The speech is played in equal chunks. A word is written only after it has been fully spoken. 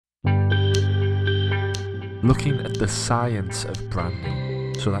looking at the science of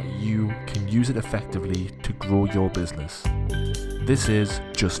branding so that you can use it effectively to grow your business. This is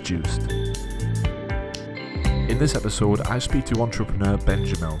Just Juiced. In this episode, I speak to entrepreneur Ben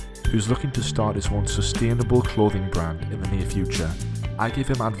Jamil, who's looking to start his own sustainable clothing brand in the near future. I give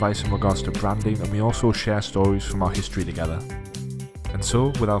him advice in regards to branding, and we also share stories from our history together. And so,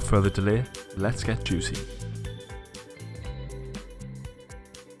 without further delay, let's get juicy.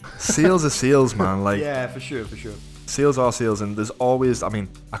 Sales are sales, man. Like, yeah, for sure. Sales are sales, and there's always. I mean,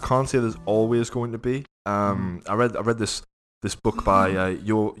 I can't say there's always going to be. I read this book by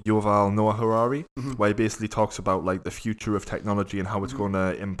Yuval Noah Harari, where he basically talks about like the future of technology and how it's going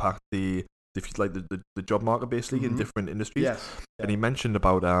to impact the job market basically in different industries. Yes. And he mentioned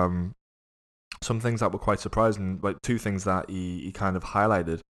about some things that were quite surprising. Like two things that he kind of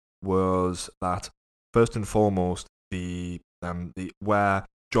highlighted was that first and foremost, the where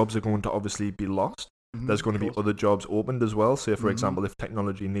jobs are going to obviously be lost. There's going to be other jobs opened as well. So, for example, if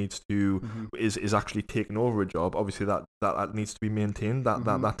technology needs to is actually taking over a job, obviously that needs to be maintained.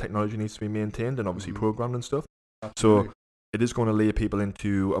 That technology needs to be maintained and obviously programmed and stuff. Absolutely. So it is going to lay people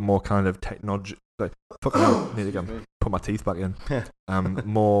into a more kind of technology. Like, fucking hell, need to put my teeth back in.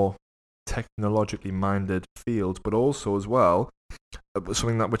 More technologically minded field, but also as well,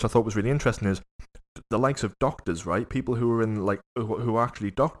 something which I thought was really interesting is the likes of doctors, right? People who are in who are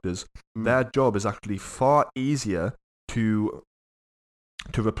actually doctors, their job is actually far easier to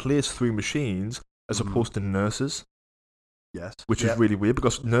replace through machines as opposed to nurses. Yes. Which is really weird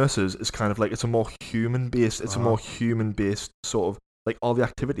because nurses is kind of like it's a more human based sort of like all the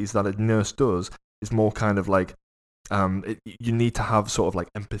activities that a nurse does is more kind of like you need to have sort of like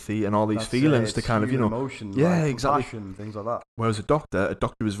empathy and all these feelings to kind of emotion, exactly, compassion, things like that. Whereas a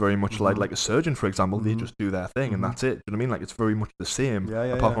doctor is very much like a surgeon, for example. They just do their thing and that's it. Do you know what I mean? Like it's very much the same,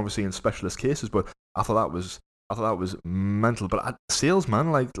 apart from obviously in specialist cases. But I thought that was mental. But sales,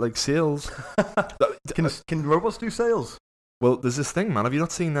 man, like sales. Can robots do sales? Well, there's this thing, man. Have you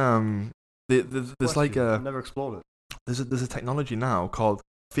not seen there's like a I've never explored it. There's a technology now called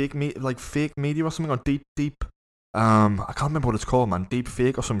fake media or something, or deep. I can't remember what it's called, man. Deep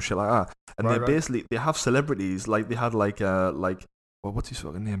fake or some shit like that. And basically they have celebrities like they had what's his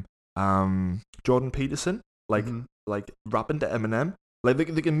fucking name? Jordan Peterson, like rapping to Eminem. Like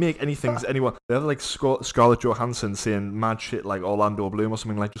they can make anything anyone. They have like Scarlett Johansson saying mad shit like Orlando Bloom or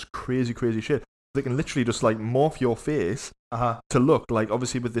something, like just crazy shit. They can literally just like morph your face to look like,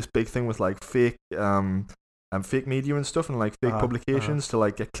 obviously with this big thing with like fake fake media and stuff and like fake publications to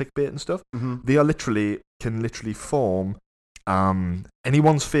like get clickbait and stuff. They are can literally form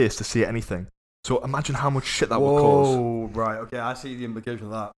anyone's face to say anything. So imagine how much shit that would cause. Oh, right. Okay, I see the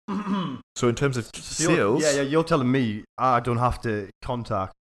implication of that. So in terms of sales, you're telling me I don't have to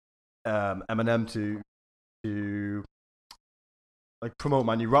contact Eminem to like promote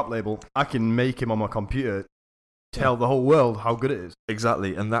my new rap label. I can make him on my computer tell the whole world how good it is.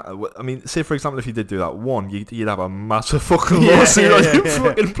 Exactly. And that, I mean, say for example, if you did do that, you'd have a massive fucking lawsuit on your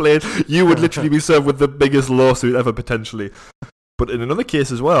fucking plate. You would literally be served with the biggest lawsuit ever potentially. But in another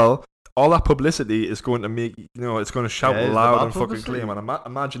case as well, all that publicity is going to make, it's going to shout loud and fucking clear, man.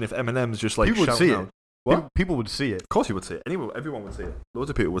 Imagine if Eminem's just like people shouting would see out. it. What? People would see it. Of course you would see it. Everyone would see it. Loads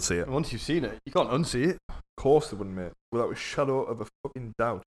of people would see it. And once you've seen it, you can't unsee it. Of course they wouldn't, mate. Without a shadow of a fucking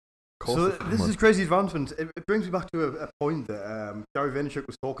doubt. So this is crazy advancement. It brings me back to a point that Gary Vaynerchuk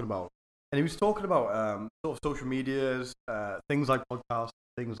was talking about. And he was talking about sort of social medias, things like podcasts,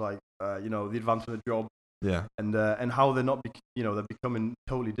 things like, the advancement of jobs. Yeah. And how they're not, they're becoming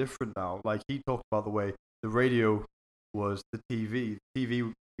totally different now. Like he talked about the way the radio was the TV.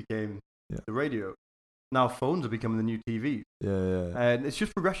 TV became the radio. Now phones are becoming the new TV. Yeah. And it's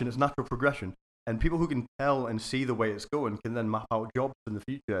just progression. It's natural progression. And people who can tell and see the way it's going can then map out jobs in the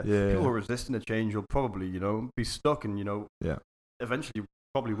future. People who are resistant to change will probably, be stuck and, eventually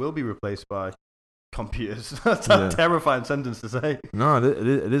probably will be replaced by computers. That's a terrifying sentence to say. No, it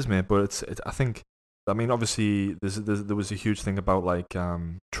is, mate. But I think, I mean, obviously there was a huge thing about like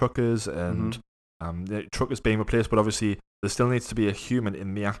truckers and the truckers being replaced, but obviously there still needs to be a human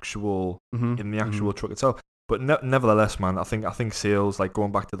in the actual truck itself. But nevertheless, man, I think sales, like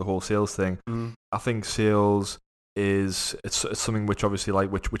going back to the whole sales thing, I think sales is it's something which obviously like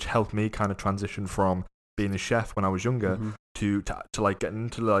which helped me kind of transition from being a chef when I was younger to like getting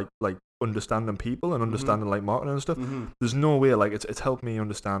into like understanding people and understanding like marketing and stuff. There's no way like it's helped me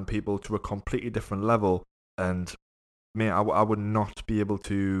understand people to a completely different level. And mate, I would not be able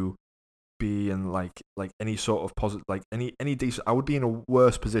to be in like any sort of positive like any decent. I would be in a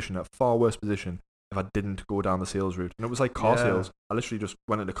far worse position if I didn't go down the sales route. And it was like car sales. I literally just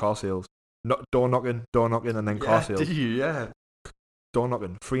went into car sales door knocking, and then car sales. Did you? Yeah. Door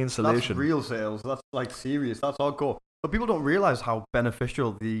knocking, free installation. That's real sales. That's like serious. That's hardcore. But people don't realize how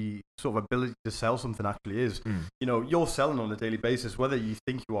beneficial the sort of ability to sell something actually is. You know, you're selling on a daily basis, whether you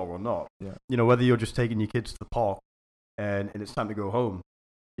think you are or not. Yeah. You know, whether you're just taking your kids to the park and it's time to go home.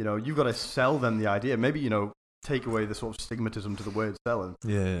 You know, you've got to sell them the idea. Maybe, you know, take away the sort of stigmatism to the word selling.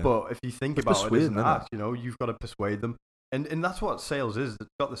 Yeah. But if you think about it as an act, you know, you've got to persuade them. And that's what sales is. It's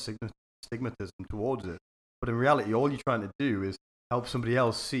got the stigmatism towards it. But in reality, all you're trying to do is help somebody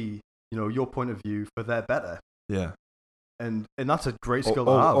else see, you know, your point of view for their better. Yeah. And that's a great skill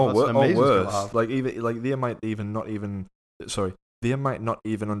to have. That's an amazing skill to have. Like they might not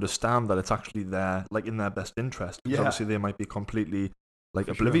even understand that it's actually in their best interest. Because obviously they might be completely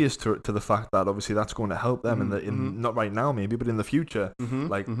oblivious to the fact that obviously that's going to help them not right now maybe, but in the future.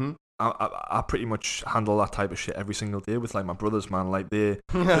 I pretty much handle that type of shit every single day with like my brothers, man. Like they,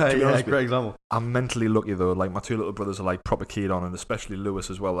 great example. I'm mentally lucky though. Like my two little brothers are like proper keyed on, and especially Lewis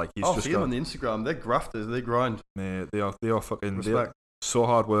as well. Like he's just see them on the Instagram. They're grafters. They grind. Mate, they are fucking so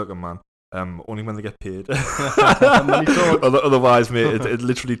hard working, man. Only when they get paid. Otherwise, mate, it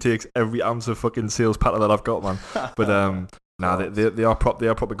literally takes every ounce of fucking sales pattern that I've got, man. But they are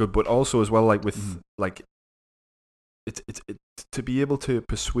proper good. But also as well, like with like. It's to be able to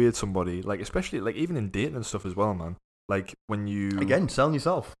persuade somebody, like especially like even in dating and stuff as well, man. Like when you selling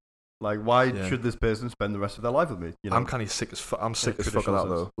yourself. Like why should this person spend the rest of their life with me? You know? I'm kind of sick as fuck. I'm sick as fuck of that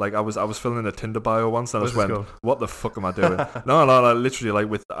though. Like I was filling in a Tinder bio once, and I just went, "What the fuck am I doing?" no, literally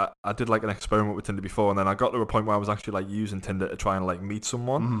like I did like an experiment with Tinder before, and then I got to a point where I was actually like using Tinder to try and like meet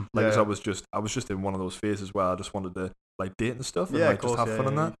someone. I was just in one of those phases where I just wanted to like date and stuff, and like just have fun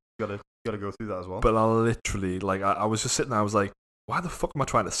in that. Gotta go through that as well. But I literally, like, I was just sitting there, I was like, why the fuck am I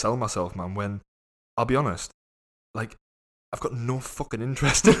trying to sell myself, man, when, I'll be honest, like, I've got no fucking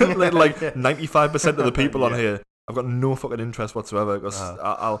interest in it. Like 95% of the people on here, I've got no fucking interest whatsoever, because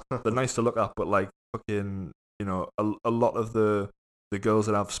they're nice to look at, but like, fucking, you know, a lot of the girls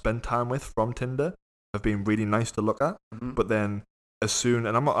that I've spent time with from Tinder have been really nice to look at, but then, as soon,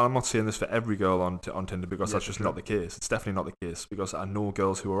 and I'm not saying this for every girl on Tinder, because that's just not the case. It's definitely not the case, because I know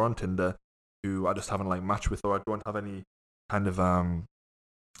girls who are on Tinder who I just haven't like matched with, or I don't have any kind of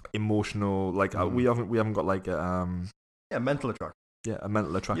emotional like we haven't got like a mental attraction. Yeah, a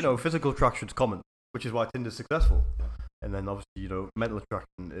mental attraction. You know, physical attraction's common, which is why Tinder's successful. And then obviously, you know, mental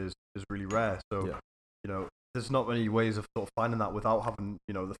attraction is really rare. So you know, there's not many ways of sort of finding that without having,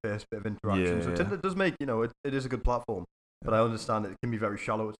 you know, the first bit of interaction. So Tinder does make, you know, it is a good platform. But I understand it can be very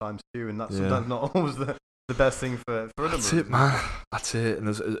shallow at times too, and that's sometimes not always the best thing for a number. That's it, man. That's it. And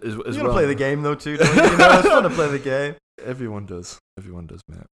as you well, gotta play the game though too, don't you? You know, it's fun to play the game. Everyone does, mate.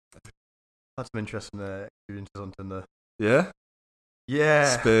 That's some interesting experiences on Tinder. Yeah.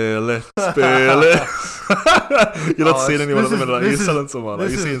 Yeah. Spill it. You're not seeing anyone at the minute. Are you selling someone? Are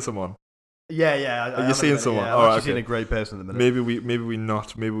you seeing someone? Yeah. Are you seeing someone? Yeah, I'm seeing a great person at the minute.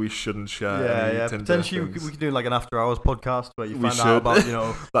 Maybe we shouldn't share. Yeah. Potentially we could do like an after hours podcast where you find out about, you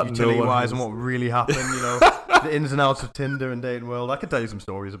know, utility wise and what really happened. You know, the ins and outs of Tinder and dating world. I could tell you some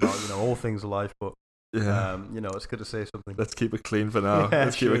stories about, you know, all things of life, but you know, it's good to say something. Let's keep it clean for now.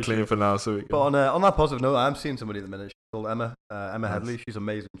 For now. So we can. But on that positive note, I'm seeing somebody at the minute. She's called Emma Headley. She's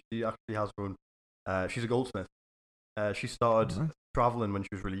amazing. She actually has her own. She's a goldsmith. She started traveling when she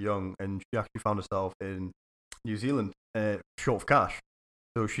was really young, and she actually found herself in New Zealand short of cash.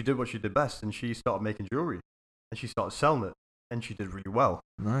 So she did what she did best, and she started making jewelry, and she started selling it, and she did really well.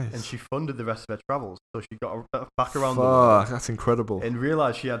 Nice. And she funded the rest of her travels, so she got back around the world. That's incredible. And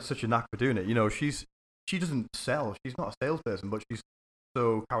realized she had such a knack for doing it. You know, she doesn't sell. She's not a salesperson, but she's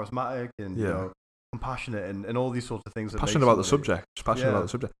so charismatic and you know, compassionate and all these sorts of things. Passionate about the subject. She's passionate about the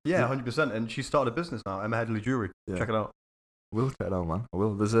subject. Yeah, 100%. And she started a business now, Emma Headley Jewelry. Yeah. Check it out. We'll check it out, man. I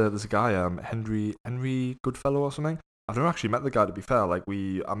will. There's a guy, Henry Goodfellow or something. I've never actually met the guy, to be fair. Like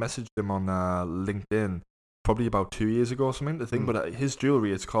I messaged him on LinkedIn probably about 2 years ago or something. The thing, but his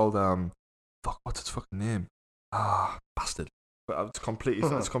jewelry, it's called what's its fucking name? Bastard. But it's completely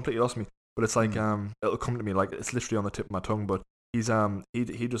lost me. But it's like it'll come to me like it's literally on the tip of my tongue. But he's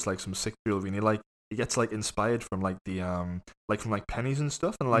he does like some sick jewelry, and he gets like inspired from like the from like pennies and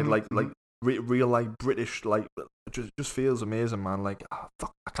stuff, and like real like British, like just feels amazing, man. Like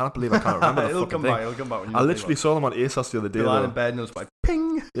fuck, I can't believe I can't remember. It'll come back. When you I literally saw them on ASOS the other day. Lying in bed and it was like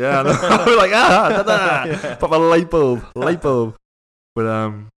ping. Yeah, I was like pop a light bulb. But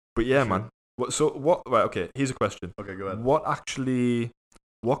yeah, man. What? Right, okay. Here's a question. Okay, go ahead.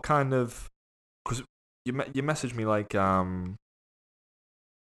 What kind of? Because you messaged me like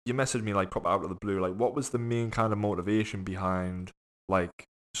proper out of the blue. Like, what was the main kind of motivation behind like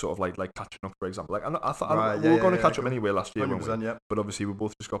sort of like catching up, for example. Like I thought we were going to catch up anyway last year, weren't we? Yeah. But obviously we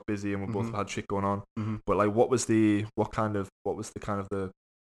both just got busy and we both had shit going on. But like, what was the kind of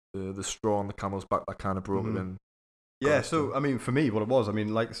the straw on the camel's back that kind of broke it in? Yeah, so I mean, for me, what it was, I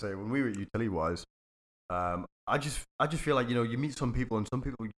mean, like I say, when we were at Utility Wise, I just feel like, you know, you meet some people and some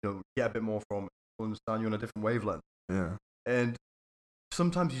people, you know, get a bit more from, understand you on a different wavelength. Yeah. And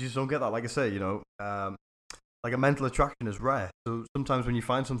sometimes you just don't get that. Like I say, you know, like a mental attraction is rare. So sometimes when you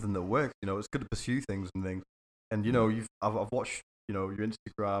find something that works, you know, it's good to pursue things and things. And you know, I've watched, you know, your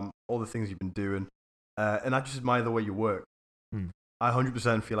Instagram, all the things you've been doing, and I just admire the way you work. I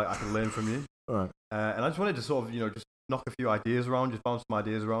 100% feel like I can learn from you. All right. And I just wanted to sort of, you know, just knock a few ideas around, just bounce some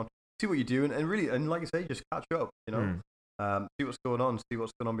ideas around, see what you're doing, and really, and like I say, just catch up, you know, see what's going on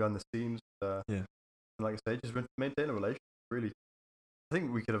behind the scenes. And like I say, just maintain a relationship. Really, I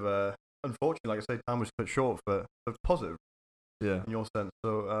think we could have, unfortunately, like I say, time was cut short for positive. Yeah. In your sense,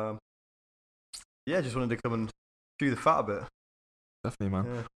 so just wanted to come and chew the fat a bit. Definitely, man.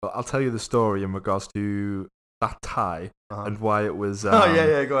 Yeah. Well, I'll tell you the story in regards to that tie and why it was. Go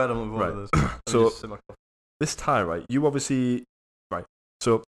ahead. I'm right. With this. So this tie, right? You obviously, right?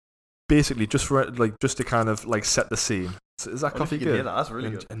 So basically, just to kind of like set the scene. Is that coffee good? That's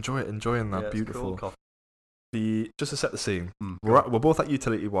really good. Enjoying that beautiful coffee. Just to set the scene, we're both at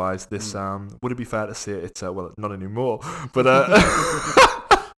Utility Wise. This would it be fair to say it's well, not anymore, but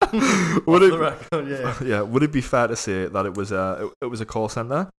would it be fair to say that it was a call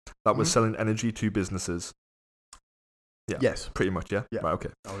center that was selling energy to businesses? Yeah. Yes. Pretty much. Yeah. Right.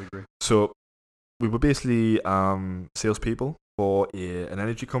 Okay. I would agree. So we were basically salespeople for an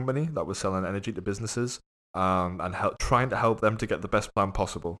energy company that was selling energy to businesses, and trying to help them to get the best plan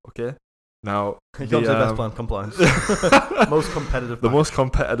possible. Okay. Now, you can't say best plan, compliance. Most competitive. The most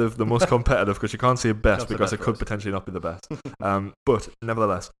competitive, because you can't say best because it could potentially not be the best. But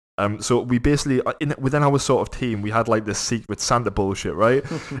nevertheless, so we basically within our sort of team, we had like this secret Santa bullshit, right?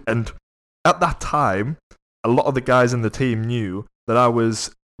 And at that time, a lot of the guys in the team knew that I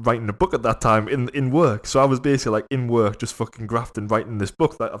was writing a book at that time in work. So I was basically like in work, just fucking grafting, writing this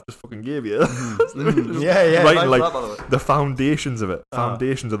book that I've just fucking gave you. Writing like the foundations of it,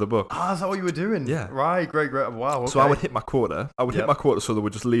 foundations of the book. Is that what you were doing? Yeah. Right, great. Wow. Okay. So I would hit my quota. Hit my quota, so they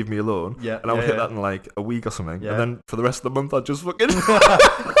would just leave me alone. Yeah. And I would hit that in like a week or something. Yeah. And then for the rest of the month, I'd just fucking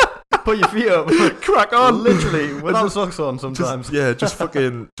put your feet up, crack on, literally without socks on sometimes. Just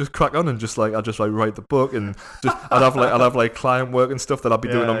crack on and just write the book, and just I'd have like client work and stuff that I'd be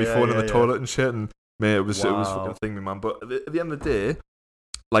doing on my phone in the toilet and shit. And mate, it was fucking thing, man. But at the end of the day,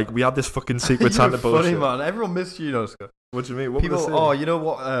 like we had this fucking secret Santa bullshit. Funny, man. Everyone missed you, Scott. What do you mean? What people? You know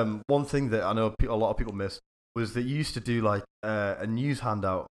what? One thing that I know a lot of people missed was that you used to do like a news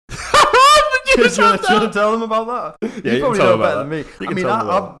handout. Do you want to tell them about that? Yeah, you probably know better than me. I mean,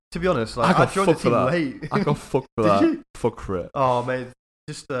 to be honest, like, I joined the team late. I got fucked for that. Did you? Fuck for it. Oh, mate.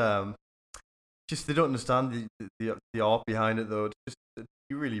 Just they don't understand the art behind it, though.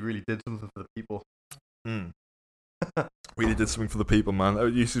 You really, really did something for the people. Really did something for the people, man.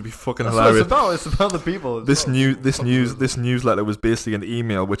 It used to be fucking That's hilarious. It's about the people. This newsletter was basically an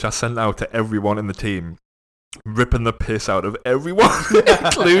email which I sent out to everyone in the team, ripping the piss out of everyone,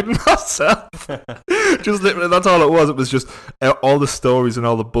 including myself. Just literally, that's all it was. It was just all the stories and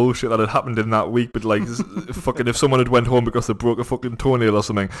all the bullshit that had happened in that week. But like, fucking, if someone had went home because they broke a fucking toenail or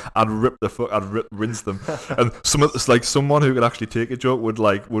something, I'd rinse them. And someone who could actually take a joke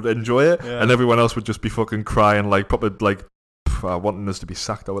would enjoy it, and everyone else would just be fucking crying, like probably like wanting us to be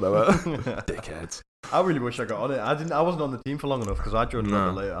sacked or whatever. Dickheads. I really wish I got on it. I wasn't on the team for long enough because I joined a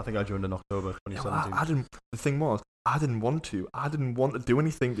little bit later. I think I joined in October 2017. The thing was, I didn't want to do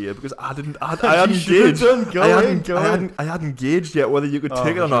anything to you because I hadn't engaged yet whether you could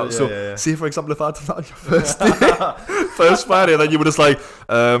take it or not. See, for example, if I'd done that on your first day, first Friday, then you were just like,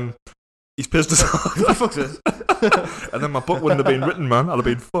 he's pissed us off. Who the fuck's this? And then my book wouldn't have been written, man. I'd have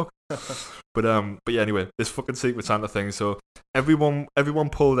been fucked. But yeah, anyway, this fucking Secret Santa thing. So everyone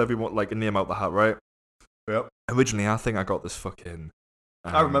pulled like a name out the hat, right? Yep. Originally, I think I got this fucking.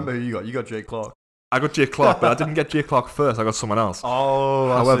 I remember who you got. You got Jay Clark. I got Jay Clark, but I didn't get Jay Clark first. I got someone else. Oh,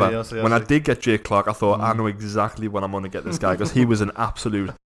 however, when I did get Jay Clark, I thought I know exactly when I'm going to get this guy because he was an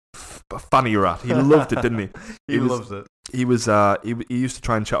absolute fanny rat. He loved it, didn't he? He loves it. He was. He used to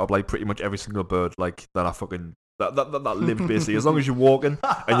try and chat up like pretty much every single bird like that. I fucking that lived basically. As long as you're walking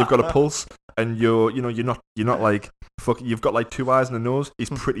and you've got a pulse and you're not like fucking. You've got like two eyes and a nose. He's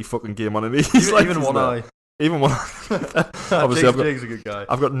pretty fucking game on it. He's even one eye. Even one. Obviously, Jake's a good guy.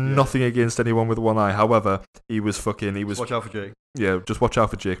 I've got nothing against anyone with one eye. However, he was. Watch out for Jake. Yeah, just watch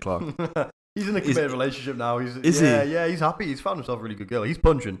out for Jake Clark. He's in a committed relationship now. Is he? Yeah, he's happy. He's found himself a really good girl. He's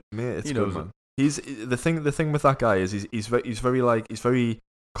punching. Mate, it's good, man. He's the thing with that guy is he's very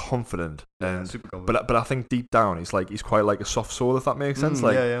confident and super confident. But I think deep down he's quite like a soft soul, if that makes sense.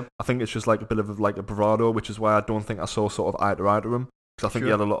 I think it's just like a bit of like a bravado, which is why I don't think I saw sort of eye to eye to him, because I think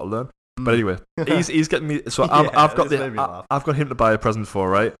he had a lot to learn. But anyway, he's getting me. So I've got him to buy a present for,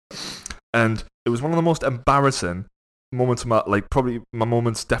 right? And it was one of the most embarrassing moments of my probably my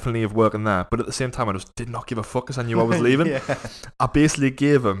moments definitely of working there, but at the same time I just did not give a fuck because I knew I was leaving. I basically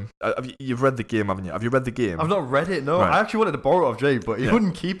gave him. You've read the game, haven't you? Have you read the game? I've not read it. No, right. I actually wanted to borrow it off Jay, but he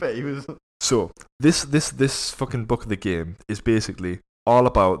wouldn't keep it. He was. So this fucking book of the game is basically all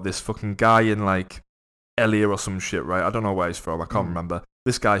about this fucking guy in like LA or some shit, right? I don't know where he's from. I can't remember.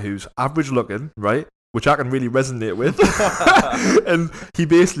 This guy who's average looking, right? Which I can really resonate with. And he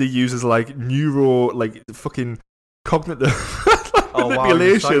basically uses like fucking cognitive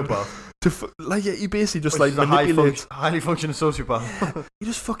manipulation he basically just like manipulates highly functioning sociopath. He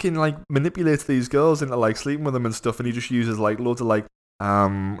just fucking like manipulates these girls into like sleeping with them and stuff, and he just uses like loads of like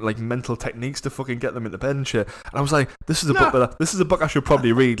mental techniques to fucking get them into bed and shit. And I was like, this is a book I should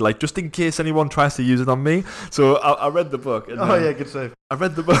probably read, like just in case anyone tries to use it on me. So I read the book. And, good save. I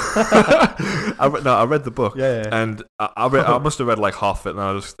read the book. I read the book. And I must have read like half of it,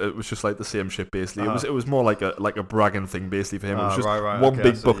 and it was just like the same shit basically. It was more like a bragging thing basically for him. It was just one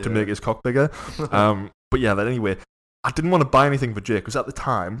big book to make his cock bigger. But yeah, then anyway, I didn't want to buy anything for Jake because at the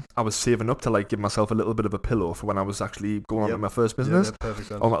time I was saving up to like give myself a little bit of a pillow for when I was actually going on to my first business, perfect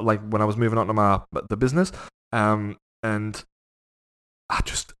sense. Or like when I was moving on to the business, and I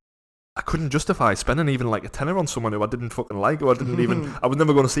couldn't justify spending even like a tenner on someone who I didn't fucking like, or I was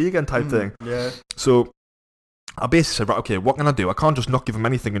never going to see again type thing. So I basically said, right, okay, what can I do? I can't just not give him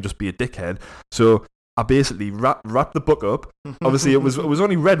anything and just be a dickhead. So I basically wrapped the book up. Obviously, it was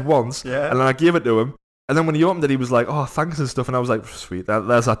only read once, and then I gave it to him. And then when he opened it, he was like, oh, thanks and stuff. And I was like, sweet,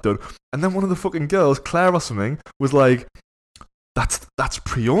 there's that done. And then one of the fucking girls, Claire or something, was like, that's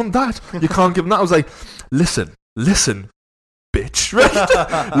pre-owned, that. You can't give him that. I was like, listen, bitch.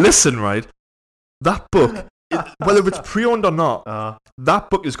 Right? Listen, right? That book, whether it's pre-owned or not, that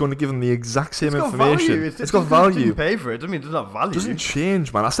book is going to give him the exact same information. It's got value. You pay for it. I mean, it doesn't have value. It doesn't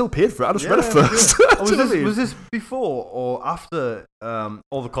change, man. I still paid for it. I just read it first. Was this before or after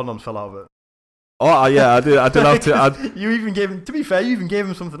all the condoms fell out of it? Oh yeah, I did have to. You even gave him. To be fair, you even gave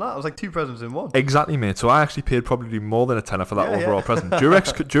him something else. It was like 2 presents in one. Exactly, mate. So I actually paid probably more than a tenner for that overall present.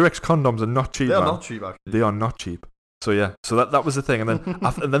 Durex condoms are not cheap. They are not cheap, actually. They are not cheap. So yeah, so that was the thing, and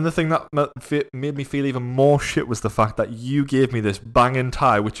then the thing that made me feel even more shit was the fact that you gave me this banging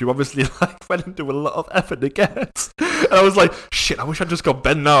tie, which you obviously like went into a lot of effort to get. And I was like, shit, I wish I just got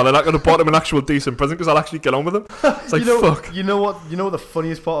Ben now. They're not going to bought him an actual decent present because I'll actually get on with him. It's like, fuck. You know what the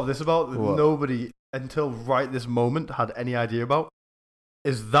funniest part of this about? What? Nobody until right this moment had any idea about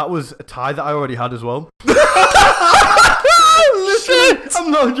is that was a tie that I already had as well. Shit!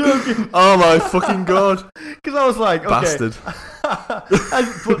 I'm not joking. Oh my fucking god! Because I was like, okay. Bastard.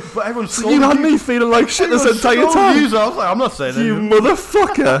 but everyone. So you had me feeling like shit this entire time. So I was like, I'm not saying you anything.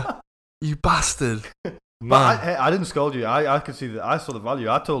 Motherfucker! You bastard! Man, I didn't scold you. I could see that. I saw the value.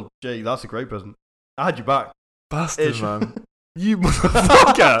 I told Jake that's a great present. I had you back. Bastard, man. You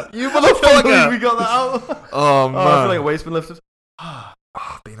motherfucker! You motherfucker! We got that out. Oh man! I feel like a weight's been lifted.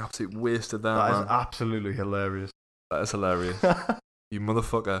 Being absolutely wasted there, man. That is absolutely hilarious. That is hilarious. You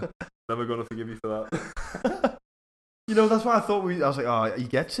motherfucker. Never gonna forgive you for that. You know, that's why I thought I was like, oh, he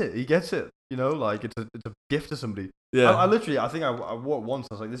gets it. You know, like it's a gift to somebody. Yeah. I literally, I think I wore it once.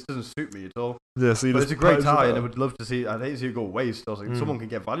 I was like, this doesn't suit me at all. Yeah, so but it's a great tie, and I would love to see. I'd hate to see it go waste. I was like, someone can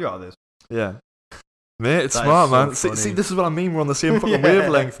get value out of this. Yeah. Mate, it's smart, man. See, this is what I mean. We're on the same fucking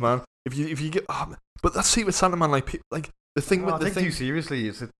wavelength, man. If you get, but that's Secret Santa, man. Like the thing with the thing. Too seriously,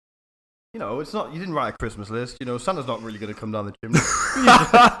 it's it's not. You didn't write a Christmas list. You know, Santa's not really going to come down the chimney.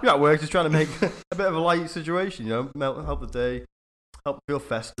 You're at work, just trying to make a bit of a light situation. You know, help the day, help feel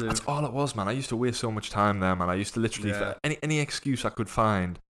festive. That's all it was, man. I used to waste so much time there, man. I used to literally for any excuse I could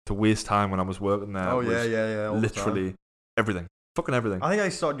find to waste time when I was working there. Oh yeah. Literally everything. Fucking everything. I think I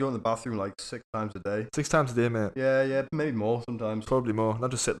started going to the bathroom like 6 times a day. 6 times a day, mate. Yeah, maybe more sometimes. Probably more.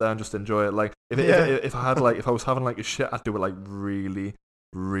 Not just sit there and just enjoy it. Like if I had like if I was having like a shit, I'd do it like really,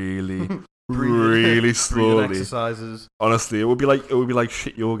 really, really slowly. Exercises. Honestly, it would be like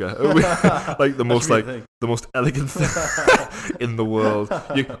shit yoga. It would be like the most elegant thing in the world.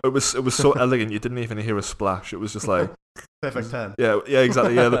 It was so elegant you didn't even hear a splash. It was just like Perfect 10. Yeah,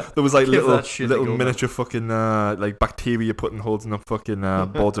 exactly. Yeah, there was like little miniature fucking like bacteria putting holes in the fucking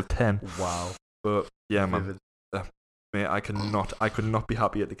boards of 10. Wow. But yeah, man. Mate, I could not be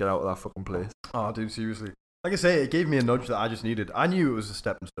happier to get out of that fucking place. Oh, dude, seriously. Like I say, it gave me a nudge that I just needed. I knew it was a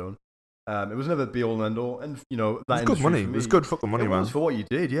stepping stone. It was never the be all and end all, and you know that it was good money. It was good fucking money, man. It was for what you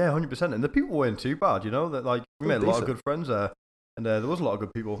did, yeah, 100%. And the people weren't too bad, you know. That like we made a lot of good friends there, and there was a lot of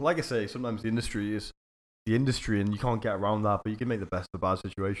good people. Like I say, sometimes the industry is the industry, and you can't get around that. But you can make the best of a bad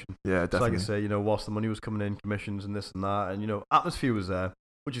situation. Yeah, definitely. So like I say, you know, whilst the money was coming in, commissions and this and that, and you know, atmosphere was there,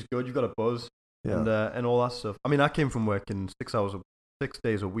 which is good. You've got a buzz, and all that stuff. I mean, I came from working 6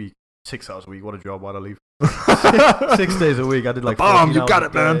 days a week. 6 hours a week. What a job! Why'd I leave? 6 days a week. I did like bomb. You got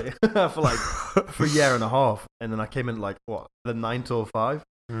it, man. for a year and a half, and then I came in like the 9 till 5,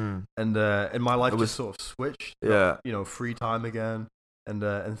 and my life just sort of switched. Yeah, you know, free time again,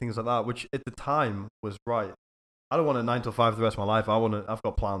 and things like that, which at the time was right. I don't want a 9 till 5 for the rest of my life. I've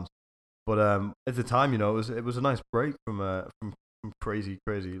got plans, but at the time, you know, it was a nice break from crazy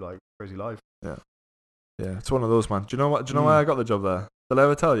life. Yeah, it's one of those, man. Do you know why I got the job there? Did I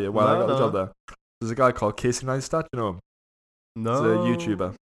ever tell you why I got the job there? There's a guy called Casey Neistat, you know him? No. He's a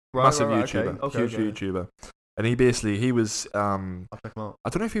YouTuber. Massive YouTuber. Huge YouTuber. And he was, I'll check him out. I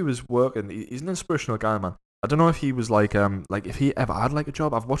don't know if he was working, he's an inspirational guy, man. I don't know if he was like if he ever had like a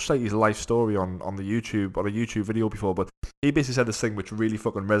job. I've watched like his life story on the YouTube, on a YouTube video before, but he basically said this thing which really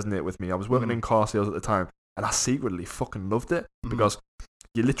fucking resonated with me. I was working in car sales at the time, and I secretly fucking loved it, because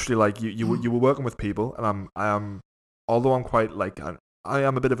you literally like, you were working with people, and although I'm quite like, I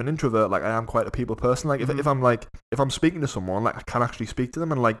am a bit of an introvert, like I am quite a people person. Like if I'm speaking to someone, like I can actually speak to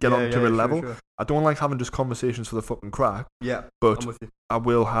them and like get on to a level. Sure. I don't like having just conversations for the fucking crack. Yeah, but I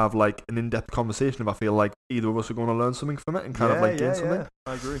will have like an in-depth conversation if I feel like either of us are going to learn something from it and kind of like gain something.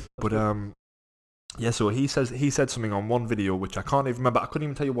 I agree. So he said something on one video which I can't even remember. I couldn't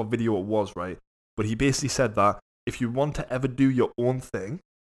even tell you what video it was, right? But he basically said that if you want to ever do your own thing,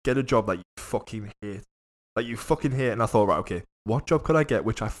 get a job that you fucking hate. Like you fucking hate. And I thought, right, okay, what job could I get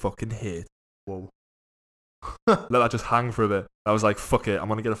which I fucking hate? Whoa. Let that just hang for a bit. I was like, fuck it, I'm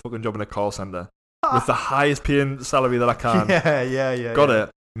gonna get a fucking job in a call center with the highest paying salary that I can. Yeah. Got it,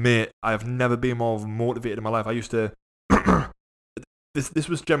 mate. I have never been more motivated in my life. I used to. This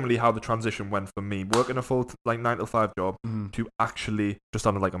was generally how the transition went for me. Working a full 9 to 5 job to actually just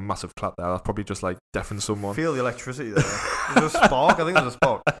under like a massive clap there. That's probably just like deafened someone. Feel the electricity there. There's a spark. I think there's a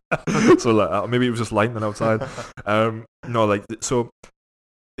spark. So like, maybe it was just lightning outside. No, like so.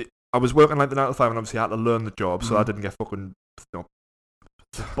 I was working like the 9 to 5, and obviously I had to learn the job, so I didn't get fucking.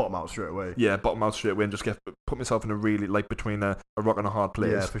 Bottom out straight away. Yeah, bottom out straight away, and just put myself in a really like between a rock and a hard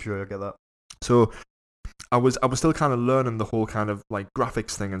place. Yeah, for sure, I get that. So I was still kind of learning the whole kind of like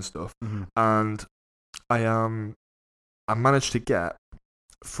graphics thing and stuff, and I managed to get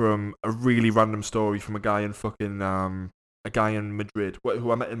from a really random story from a guy in Madrid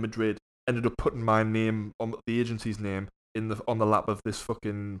who I met in Madrid, ended up putting my name on the agency's name on the lap of this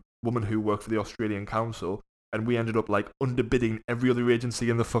fucking woman who worked for the Australian Council. And we ended up like underbidding every other agency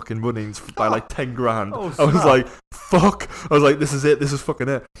in the fucking runnings by like 10 grand. Oh, I was like, fuck. I was like, this is it. This is fucking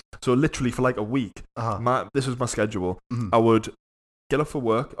it. So literally for like a week, this was my schedule. I would get up for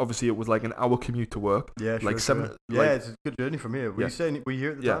work. Obviously, it was like an hour commute to work. Yeah, sure, like 7. Sure. Yeah, it's a good journey from here. Were you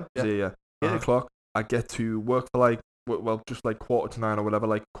here at the time? Yeah. 8 o'clock. I get to work for like just like 8:45 or whatever.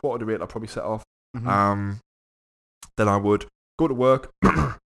 Like 7:45, I'd probably set off. Then I would go to work.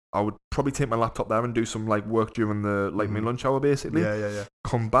 I would probably take my laptop there and do some like work during the like my lunch hour basically. Yeah.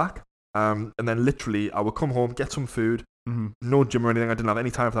 Come back, and then literally I would come home, get some food, no gym or anything. I didn't have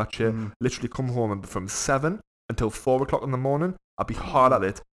any time for that shit. Literally come home, and from 7 until 4 o'clock in the morning, I'd be hard at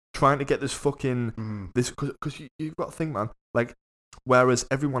it trying to get this fucking this because you've got to think, man. Like whereas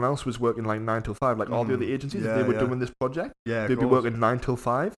everyone else was working like 9 till 5, like all the other agencies, they were doing this project. Yeah, they'd be working 9 till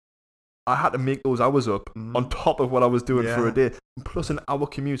 5. I had to make those hours up on top of what I was doing for a day, plus an hour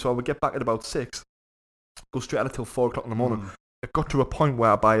commute. So I would get back at about 6, go straight at it till 4 o'clock in the morning. It got to a point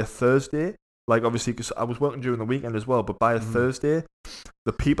where by a Thursday, like obviously because I was working during the weekend as well, but by a Thursday,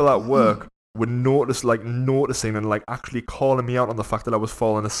 the people at work were noticing and like actually calling me out on the fact that I was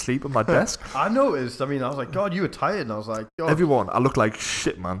falling asleep at my desk. I noticed. I mean, I was like, God, you were tired, and I was like, God. Everyone, I look like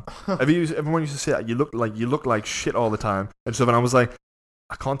shit, man. Everyone used to say that you look like shit all the time and stuff, and I was like,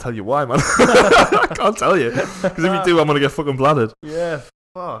 I can't tell you why, man. I can't tell you. Because if you do, I'm going to get fucking bladdered. Yeah,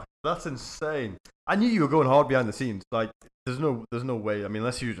 fuck. That's insane. I knew you were going hard behind the scenes. Like, there's no way. I mean,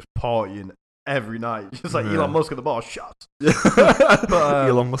 unless you were just partying every night. Just like Elon Musk at the bar. Shots.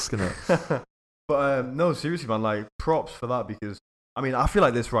 Elon Musk in it. But, no, seriously, man. Like, props for that because, I mean, I feel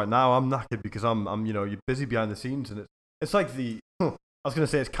like this right now. I'm knackered because I'm you're busy behind the scenes and It's like I was gonna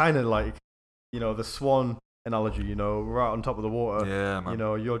say it's kind of like, the swan analogy. Right on top of the water. Yeah, man.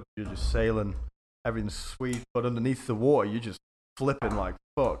 You're just sailing, everything's sweet, but underneath the water, you're just flipping like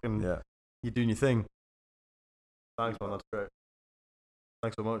fuck, and you're doing your thing. Thanks, man. That's great.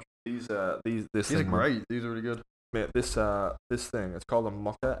 Thanks so much. These are great. Man. These are really good. Mate, this thing, it's called a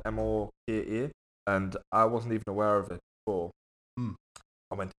mocha, M-O-K-A, and I wasn't even aware of it before.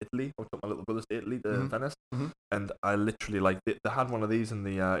 I went to Italy. I took my little brothers to Italy, to Venice, and I literally they had one of these in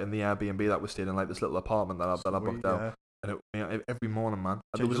the Airbnb that we stayed in, like this little apartment that I booked out. And every morning, man,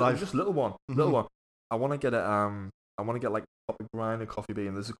 there was just a little one. I want to get it. I want to get like a grind of coffee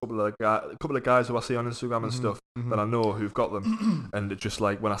bean. There's a couple of guys who I see on Instagram and stuff that I know who've got them, and it's just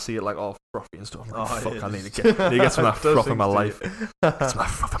like when I see it like all frothy and stuff, I'm like, fuck, I need to get some of that froth in my life. Get some of that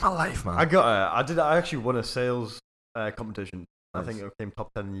froth in my life, man. I actually won a sales competition. Nice. I think it came top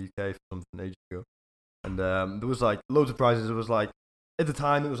 10 in the UK for something ages ago, and there was like loads of prizes. It was like at the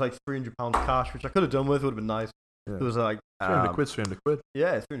time it was like £300 cash, which I could have done with. It would have been nice. Yeah. It was like 300 quid.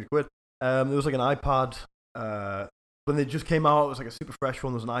 Yeah, 300 quid. There was like an iPad. When they just came out, it was like a super fresh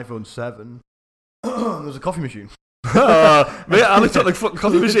one. There was an iPhone 7. There was a coffee machine. Mate, I looked at the fucking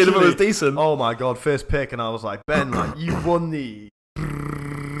coffee machine if it was decent. Oh my god, first pick, and I was like, Ben, like, you won the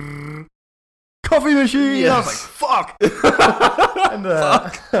coffee machine. Yes. I was like, fuck. And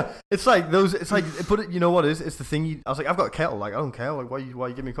it's like those. It's like, but you know what is? It's the thing. I was like, I've got a kettle. Like, I don't care. Like, why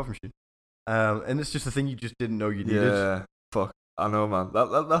you give me a coffee machine? And it's just the thing you just didn't know you needed. Yeah, fuck. I know, man.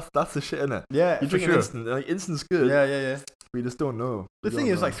 That's the shit, innit? Yeah, you drink instant. Like, instant's good. Yeah. We just don't know. The thing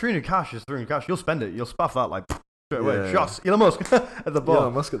is, like, 300 cash is 300 cash. You'll spend it. You'll spaff that like straight away. Shots. Elon Musk at the bar.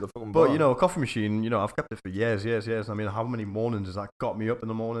 Elon Musk at the fucking bar. But a coffee machine. I've kept it for years. I mean, how many mornings has that got me up in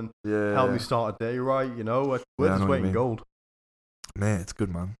the morning? Yeah. Helped me start a day right. Worth its weight in gold. Man, it's good,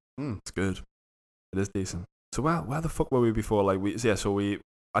 man. It's good. It is decent. So where the fuck were we before? Like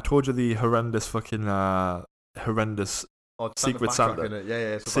I told you the horrendous fucking Secret Santa.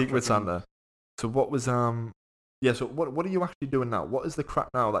 Yeah. Secret Santa. So what was so what are you actually doing now? What is the crap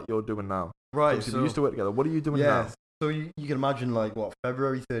now that you're doing now? Right. So we used to work together. What are you doing now? So you can imagine like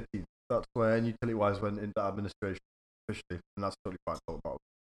February 13th. That's when Utility Wise went into administration officially, and that's totally fine to talk about.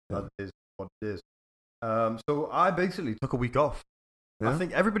 Yeah. That is what it is. So I basically took a week off. Yeah? I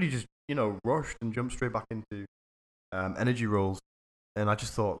think everybody just rushed and jumped straight back into energy roles, and I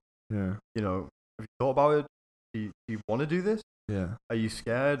just thought, have you thought about it? Do you want to do this? Yeah. Are you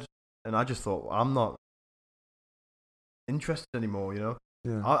scared? And I just thought, I'm not interested anymore, Yeah.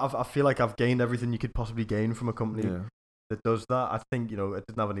 I feel like I've gained everything you could possibly gain from a company that does that. I think, it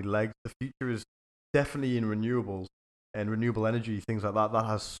didn't have any legs. The future is definitely in renewables and renewable energy, things like that. That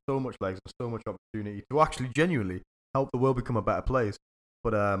has so much legs and so much opportunity to actually genuinely help the world become a better place.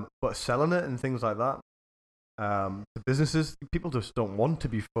 But selling it and things like that, the businesses, people just don't want to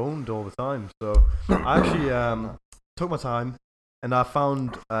be phoned all the time. So I actually took my time, and I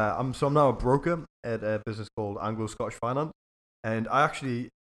found I'm now a broker at a business called Anglo-Scottish Finance, and I actually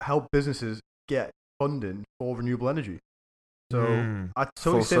help businesses get funding for renewable energy. So I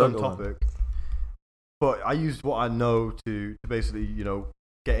totally stayed on topic, but I used what I know to basically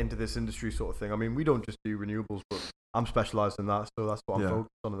get into this industry sort of thing. I mean, we don't just do renewables, but I'm specialized in that, so that's what I'm focused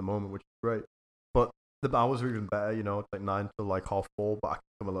on at the moment, which is great. But the hours are even better, it's like 9 till like 4:30, but I can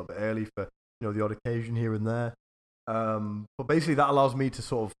come a little bit early for the odd occasion here and there. But basically that allows me to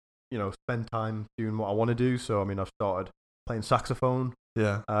sort of spend time doing what I want to do. So I mean, I've started playing saxophone.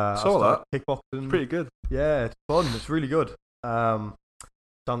 Yeah, saw that. Kickboxing. It's pretty good. Yeah, it's fun. It's really good. Down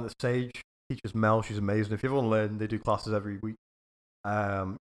at the Sage, teaches Mel. She's amazing. If you ever want to learn, they do classes every week.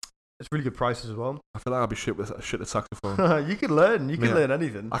 It's really good prices as well. I feel like I'll be shit at saxophone. You can learn. You can learn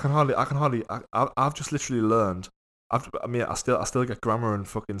anything. I can hardly. I've just literally learned. I still get grammar and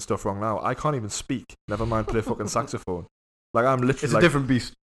fucking stuff wrong now. I can't even speak. Never mind play fucking saxophone. Like I'm literally. It's a different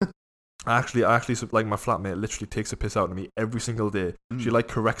beast. I actually like my flatmate literally takes a piss out of me every single day. She like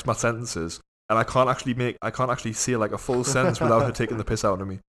corrects my sentences, and I can't actually say like a full sentence without her taking the piss out of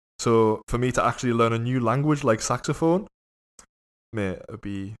me. So for me to actually learn a new language like saxophone, mate, it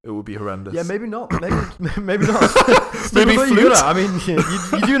would be horrendous. Yeah, maybe not. Maybe not. Maybe flute. I mean,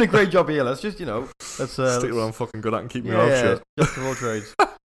 you're doing a great job here. Let's just let's stick what I'm fucking good at and keep me off shit. Just of all trades.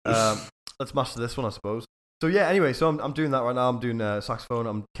 Let's master this one, I suppose. So yeah, anyway, so I'm doing that right now. I'm doing saxophone.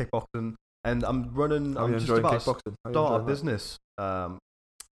 I'm kickboxing, and I'm running. I'm just about to start a business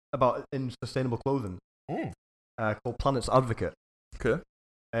in sustainable clothing called Planet's Advocate. Okay.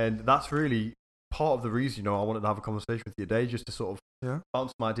 And that's really part of the reason I wanted to have a conversation with you today, just to sort of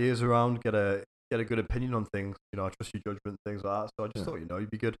bounce some ideas around, get a good opinion on things. I trust your judgment, things like that. So I just thought you'd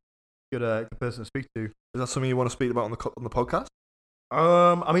be good. good person to speak to. Is that something you want to speak about on the podcast?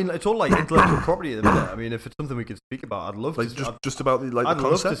 I mean, it's all like intellectual property at the minute. I mean, if it's something we could speak about, I'd love like to. Just about the I'd the love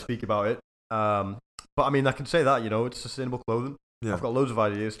concept. to speak about it. But I mean, I can say that it's sustainable clothing. Yeah. I've got loads of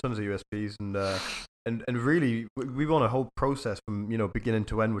ideas, tons of USPs, and really, we want a whole process from beginning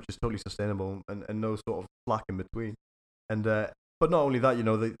to end, which is totally sustainable and no sort of slack in between. And but not only that,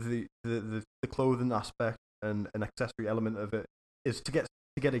 the clothing aspect and an accessory element of it is to get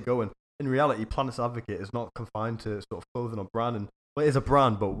it going. In reality, Planet's Advocate is not confined to sort of clothing or branding. Well, it is a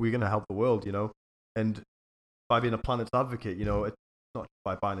brand, but we're going to help the world, And by being a Planet's Advocate, it's not just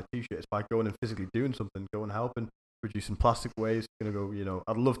by buying a T-shirt. It's by going and physically doing something, going and helping, reducing plastic waste. Going to go,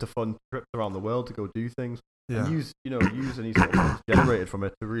 I'd love to fund trips around the world to go do things. Yeah. And use any sort of funds generated from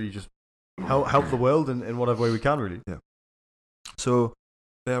it to really just help the world in whatever way we can, really. Yeah. So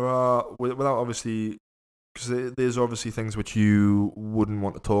there are, without obviously, because there's obviously things which you wouldn't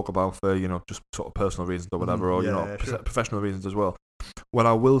want to talk about for, just sort of personal reasons or whatever, or, sure. Professional reasons as well. What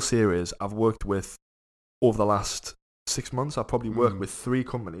I will say is I've worked with, over the last 6 months, I've probably worked with 3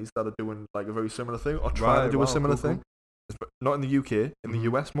 companies that are doing like a very similar thing or trying to do a similar thing. Not in the UK, in the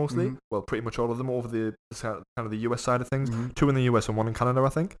US mostly. Well, pretty much all of them over the kind of the US side of things. 2 in the US and 1 in Canada, I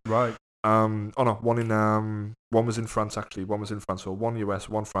think. Right. One was in France actually. One was in France, so 1 US,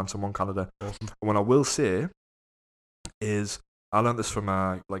 1 France, and 1 Canada. Awesome. And what I will say is, I learned this from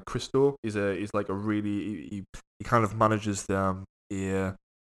like Christo. He's like a really he kind of manages the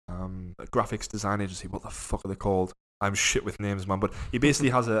graphics design agency. What the fuck are they called? I'm shit with names, man. But he basically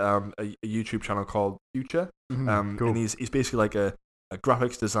has a YouTube channel called Future. Cool. And he's basically like a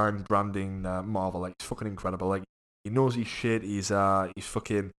graphics design branding marvel. Like, he's fucking incredible. Like, he knows his shit. He's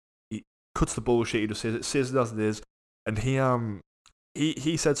fucking. Cuts the bullshit. He just says it as it is. And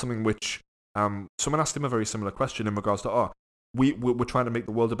he said something which someone asked him a very similar question in regards to we're trying to make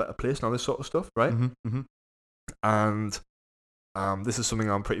the world a better place and all this sort of stuff, right? And this is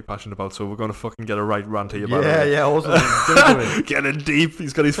something I'm pretty passionate about, so we're gonna fucking get a right rant here. Yeah, awesome. Getting deep.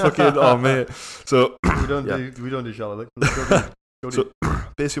 He's got his fucking mate. So we don't do shallow. So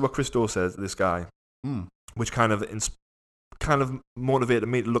basically, what Christo says, this guy, which kind of motivated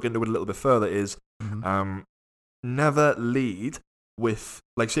me to look into it a little bit further, is never lead with,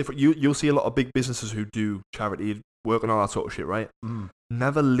 like, say you'll see a lot of big businesses who do charity work and all that sort of shit, right?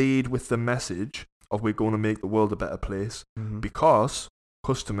 Never lead with the message of we're going to make the world a better place, because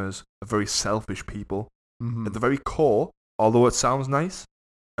customers are very selfish people. At the very core, although it sounds nice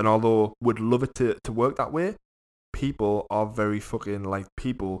and although we'd love it to work that way, people are very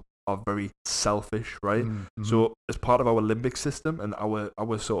selfish, right? So as part of our limbic system and our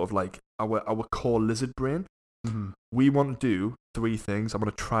sort of like our core lizard brain, we want to do 3 things. I'm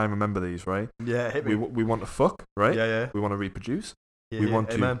going to try and remember these, right? Yeah, hit me. We want to fuck, right? Yeah. We want to reproduce. Yeah, we want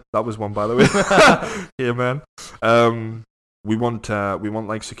to. Amen. That was one, by the way. Yeah, man. We want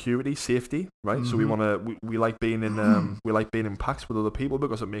like security, safety, right? So we like being in packs with other people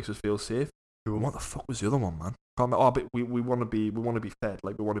because it makes us feel safe. Cool. What the fuck was the other one, man? But we want to be fed.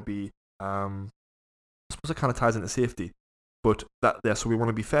 Like, we want to be. I suppose it kind of ties into safety, but so we want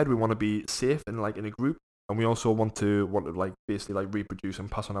to be fed. We want to be safe and like in a group, and we also want to like basically like reproduce and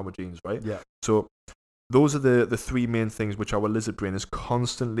pass on our genes, right? Yeah. So those are the 3 main things which our lizard brain is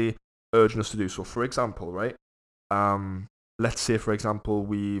constantly urging us to do. So, for example, right? Let's say, for example,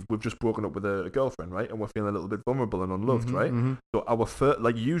 we've just broken up with a girlfriend, right? And we're feeling a little bit vulnerable and unloved, right? So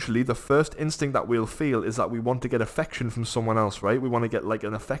usually the first instinct that we'll feel is that we want to get affection from someone else, right? We want to get like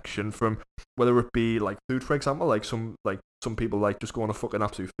an affection from, whether it be like food, for example, like some people like just go on a fucking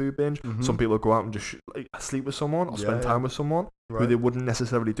absolute food binge. Some people go out and just like sleep with someone or spend time with someone who they wouldn't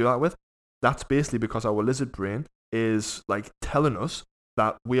necessarily do that with. That's basically because our lizard brain is like telling us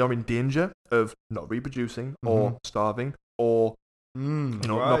that we are in danger of not reproducing or starving or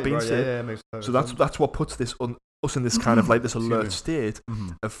not being safe. Yeah, so that's what puts us in this kind of like this alert state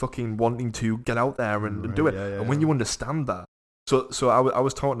of fucking wanting to get out there and do it. And when you understand that, so I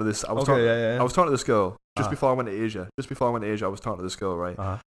was talking to this. I was talking to this girl just before I went to Asia. I was talking to this girl,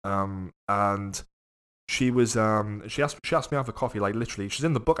 right? And she was she asked me out for coffee, like literally. She's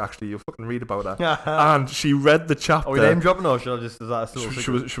in the book actually. You'll fucking read about her. And she read the chapter. Are we name dropping or should I just? Is that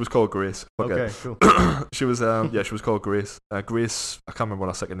a she was called Grace. Okay, cool. She was she was called Grace. Grace. I can't remember what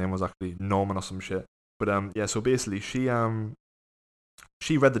her second name was actually. Norman or some shit. But so basically she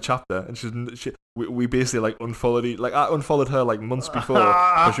read the chapter and we basically like unfollowed I unfollowed her like months before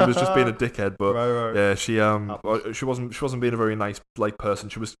because she was just being a dickhead. But yeah, she wasn't being a very nice like person.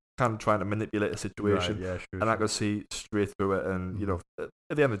 She was kind of trying to manipulate a situation, and I could see straight through it. And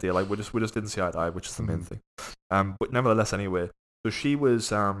at the end of the day, like we just didn't see eye to eye, which is the main thing. But nevertheless, anyway, so she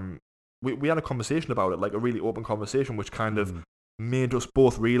was we had a conversation about it, like a really open conversation, which kind of made us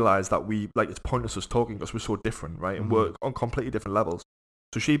both realize that it's pointless us talking because we're so different, right? And we're on completely different levels.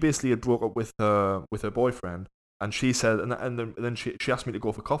 So she basically had broke up with her boyfriend, and she said, and then she asked me to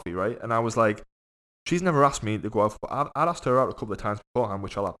go for coffee, right? And I was like, she's never asked me to go out. I'd asked her out a couple of times beforehand,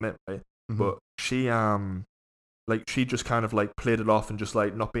 which I'll admit, right? But she she just kind of like played it off and just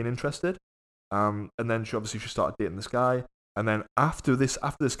like not being interested. And then she started dating this guy. And then after this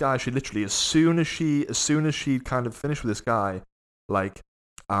guy, she literally, as soon as she kind of finished with this guy, like,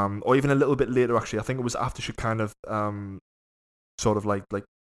 or even a little bit later, actually, I think it was after she kind of, sort of like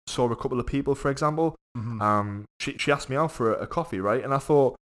saw a couple of people, for example, she asked me out for a coffee, right? And I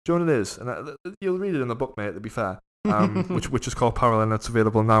thought, do you know what it is? And you'll read it in the book, mate, to be fair, which is called Apparel, and it's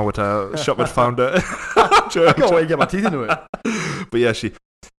available now at Shopwood Founder. I can't wait to get my teeth into it. But yeah, she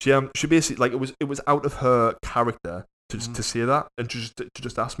basically, like, it was out of her character to say that, and to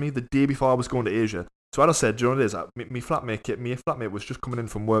just ask me the day before I was going to Asia. So I said, do you know what it is? My flatmate was just coming in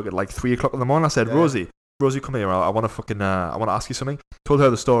from work at like 3 o'clock in the morning. I said, Rosie, come here. I want to ask you something. Told her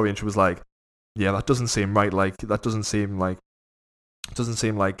the story, and she was like, yeah, that doesn't seem right. Like, that doesn't seem like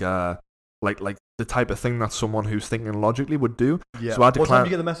the type of thing that someone who's thinking logically would do. Yeah. So I declined. What time did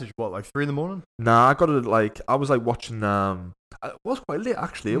you get the message? What, like 3 in the morning? Nah, I got it I was like watching. It was quite late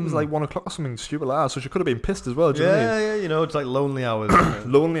actually. It was like 1 o'clock or something stupid like that. So she could have been pissed as well. Do you know what I mean? Yeah. You know, it's like lonely hours.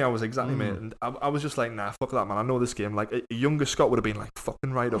 Lonely hours, exactly, mate. And I was just like, nah, fuck that, man. I know this game. Like, a younger Scott would have been like,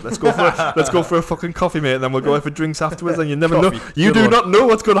 fucking right up. Let's go for a fucking coffee, mate. And then we'll go out for drinks afterwards. And you never know. You do not know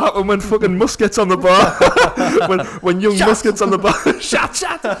what's going to happen when fucking Musk gets on the bar. when young Musk gets on the bar. Shut.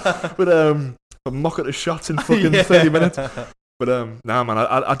 But a mock at the shots in fucking 30 minutes. But nah, man,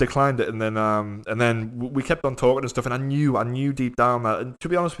 I declined it, and then we kept on talking and stuff, and I knew deep down that, and to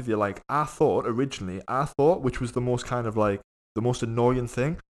be honest with you, like, I thought, which was the most kind of like the most annoying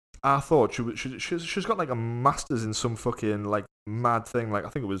thing, I thought she's got like a master's in some fucking like mad thing, like I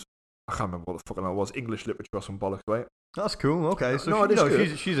think it was, I can't remember what the fucking it was, English literature or some bollocks, right? That's cool. Okay, so no,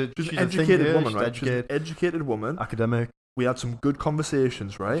 she's an educated woman, right? She's an educated woman, academic. We had some good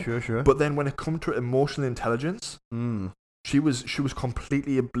conversations, right? Sure. But then when it come to emotional intelligence, she was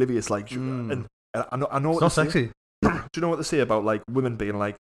completely oblivious. Like, and I know. It's not sexy. Do you know what they say about like women being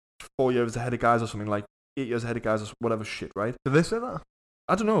like 4 years ahead of guys or something, like 8 years ahead of guys or whatever shit, right? Do they say that?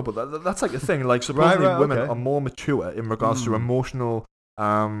 I don't know, but that's like the thing. Like, supposedly women are more mature in regards to emotional.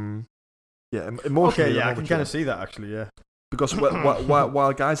 Emotionally. Okay, yeah, I can kind of see that actually. Yeah. Because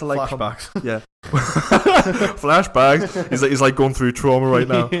while guys are like flashbacks, flashbacks, he's like going through trauma right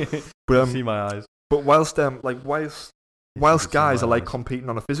now. But see my eyes. But whilst guys are like competing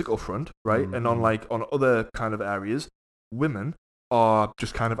on a physical front, right, and on other kind of areas, women are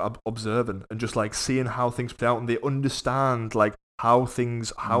just kind of observing and just like seeing how things play out, and they understand like how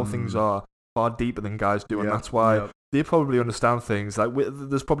things are far deeper than guys do, and that's why. They probably understand things. Like,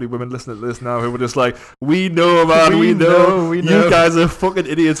 there's probably women listening to this now who were just like, "We know, man. We know. You guys are fucking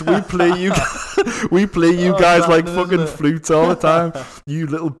idiots. We play you guys like fucking flutes all the time. You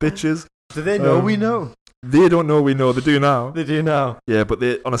little bitches." Do they know we know? They don't know we know. They do now. They do now. Yeah, but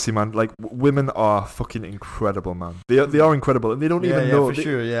they honestly, man, like, women are fucking incredible, man. They are incredible, and they don't even know. For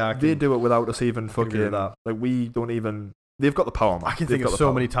sure. Yeah, they do it without us even fucking. Like, we don't even. They've got the power, man. I can think of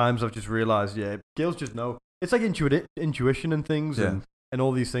so many times I've just realized. Yeah, girls just know. It's like intuition and things, and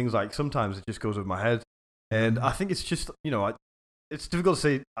all these things. Like, sometimes it just goes over my head, and I think it's just, you know, it's difficult to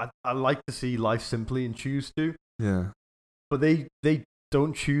say. I like to see life simply and choose to. Yeah. But they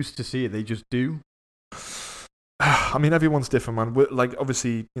don't choose to see it. They just do. I mean, everyone's different, man. Like,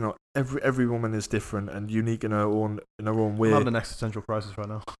 obviously, you know, every woman is different and unique in her own way. I'm having an existential crisis right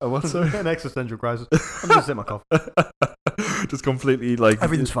now. Oh, what, sorry? An existential crisis. I'm just sitting my coffee. Just completely like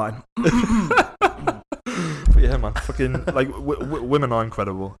everything's fine. But yeah, man, fucking like women are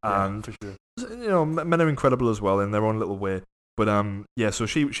incredible, and for sure, you know, men are incredible as well in their own little way. But yeah, so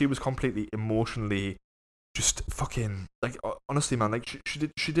she was completely emotionally just fucking, like, honestly, man, like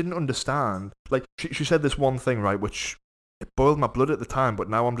she didn't understand. Like, she said this one thing, right, which it boiled my blood at the time, but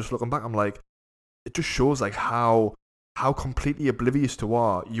now I'm just looking back, I'm like, it just shows like how completely oblivious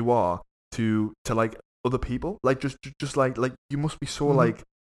you are to like other people. Like, just like you must be so like.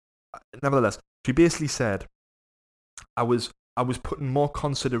 Nevertheless, she basically said, I was putting more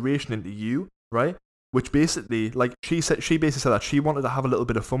consideration into you, right? Which basically, like, she basically said that she wanted to have a little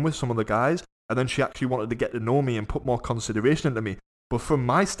bit of fun with some of the guys, and then she actually wanted to get to know me and put more consideration into me. But from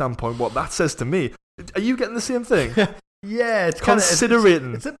my standpoint, what that says to me, are you getting the same thing? Yeah, it's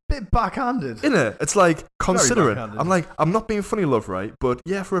considerating. It's a bit backhanded, isn't it? It's like considering. I'm like, I'm not being funny, love, right? But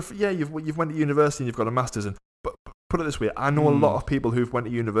yeah, you've went to university and you've got a master's, but put it this way. I know a lot of people who've went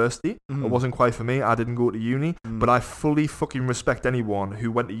to university. It wasn't quite for me. I didn't go to uni, but I fully fucking respect anyone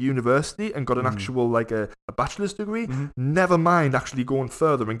who went to university and got an actual like a bachelor's degree. Never mind actually going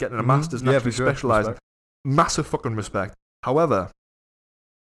further and getting a master's and actually specialising. Massive fucking respect. However,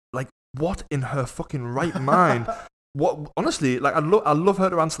 like, what in her fucking right mind? What honestly, like, I'd love her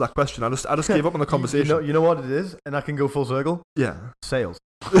to answer that question. I just gave up on the conversation. You know what it is, and I can go full circle. Yeah, sales.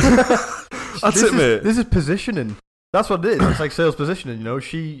 That's it, mate. This is positioning. That's what it is. It's like sales positioning. You know,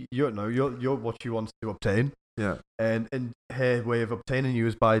 you're what she wants to obtain. Yeah. And her way of obtaining you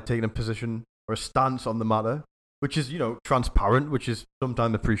is by taking a position or a stance on the matter, which is, you know, transparent, which is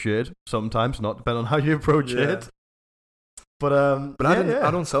sometimes appreciated, sometimes not, depending on how you approach it. But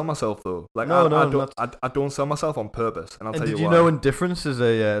I don't sell myself though. Like I don't sell myself on purpose, and I'll tell you why. Did you know indifference is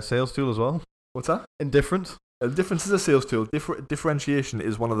a sales tool as well? What's that? Indifference. Difference is a sales tool. Differentiation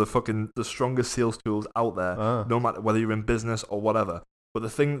is one of the strongest sales tools out there. No matter whether you're in business or whatever. But the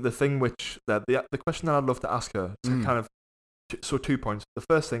thing which the question that I'd love to ask her, kind of, so 2 points. The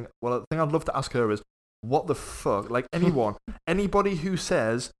first thing, the thing I'd love to ask her is, what the fuck? Like, anybody who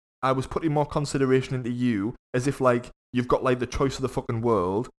says I was putting more consideration into you, as if like you've got like the choice of the fucking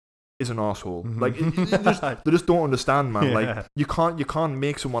world, is an arsehole. Like, they just don't understand, man. Like, you can't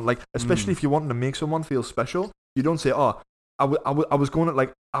make someone, like, especially if you're wanting to make someone feel special, you don't say, oh, I was going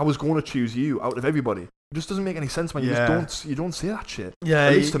to choose you out of everybody. It just doesn't make any sense, man. You don't say that shit. Yeah,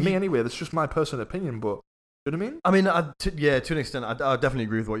 at least to me anyway. That's just my personal opinion, but you know what I mean? I mean, to an extent, I definitely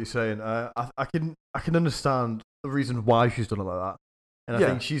agree with what you're saying. I can understand the reason why she's done it like that, and I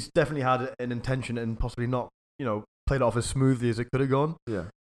think she's definitely had an intention and possibly not, you know, played it off as smoothly as it could have gone. Yeah.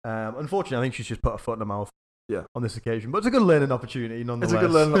 Unfortunately, I think she's just put her foot in her mouth on this occasion. But it's a good learning opportunity, nonetheless. It's a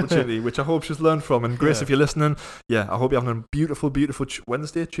good learning opportunity, which I hope she's learned from. And Grace, if you're listening, I hope you're having a beautiful, beautiful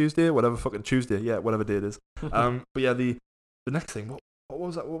Wednesday, Tuesday, whatever fucking Tuesday, whatever day it is. But yeah, the next thing, what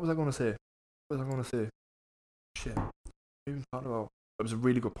was that? What was I going to say? Shit. What even talking about? It was a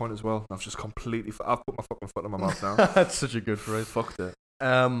really good point as well. I've just completely, I've put my fucking foot in my mouth now. That's such a good phrase. Fucked it.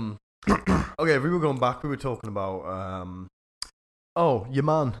 Okay, if we were going back, we were talking about your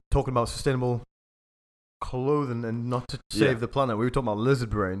man talking about sustainable clothing and not to save the planet. We were talking about lizard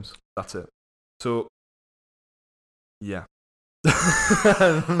brains. That's it. So, yeah.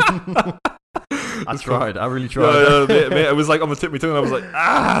 I tried. I really tried. Mate, it was like on the tip of my tongue. And I was like,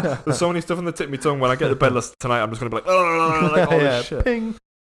 there's so many stuff on the tip of my tongue. When I get to bed tonight, I'm just gonna be like, like all this shit. Ping.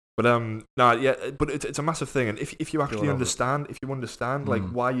 But but it's a massive thing. And if you actually understand, like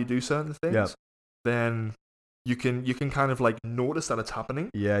why you do certain things, then you can kind of like notice that it's happening.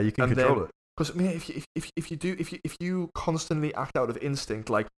 Yeah, you can control it. Because I mean, if you constantly act out of instinct,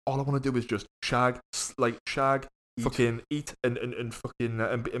 like all I want to do is just shag, fucking eat and fucking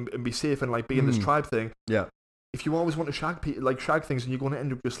and be safe and like be in this tribe thing. Yeah. If you always want to shag things, and you're going to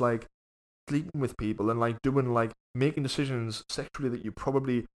end up just like sleeping with people and like doing like making decisions sexually that you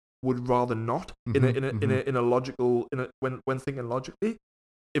probably would rather not in a logical when thinking logically.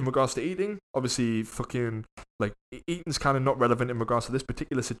 In regards to eating, obviously, fucking like eating's kind of not relevant in regards to this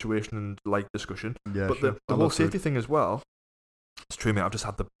particular situation and like discussion. Yeah, but sure. the whole safety thing as well. It's true, mate. I've just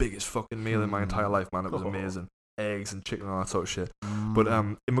had the biggest fucking meal in my entire life, man. It was amazing, eggs and chicken and all that sort of shit. But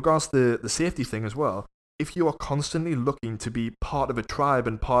in regards to the safety thing as well, if you are constantly looking to be part of a tribe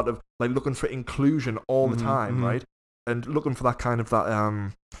and part of like looking for inclusion all the time, right, and looking for that kind of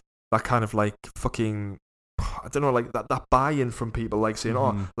like fucking. I don't know, like that buy-in from people, like saying,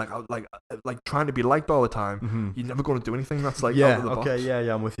 like trying to be liked all the time. You're never going to do anything that's like out of the box.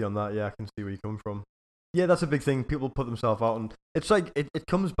 I'm with you on that. Yeah, I can see where you're coming from. Yeah, that's a big thing. People put themselves out, and it's like it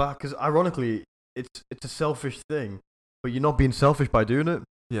comes back because ironically, it's a selfish thing, but you're not being selfish by doing it.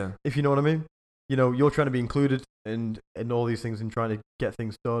 Yeah, if you know what I mean. You know, you're trying to be included in all these things and trying to get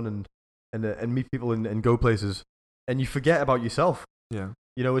things done and meet people and go places, and you forget about yourself. Yeah,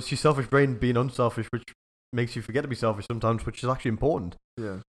 you know, it's your selfish brain being unselfish, which makes you forget to be selfish sometimes, which is actually important.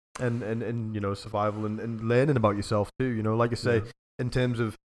 Yeah. And you know, survival and learning about yourself too, you know, like I say, in terms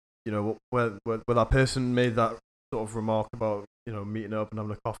of, you know, where that person made that sort of remark about, you know, meeting up and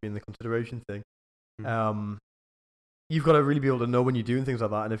having a coffee and the consideration thing. You've got to really be able to know when you're doing things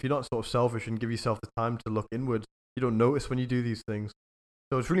like that. And if you're not sort of selfish and give yourself the time to look inward, you don't notice when you do these things.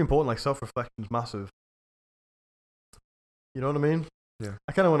 So it's really important, like self-reflection is massive. You know what I mean? Yeah.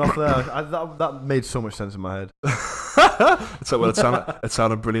 I kind of went off there. That made so much sense in my head. It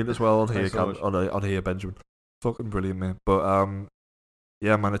sounded brilliant as well on here, Benjamin. Fucking brilliant, man. But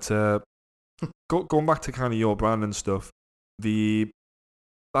yeah, man, it's going back to kind of your brand and stuff. That's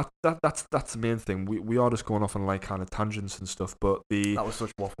the main thing. We are just going off on like kind of tangents and stuff. But that was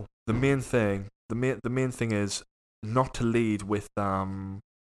such waffle. The main thing is not to lead with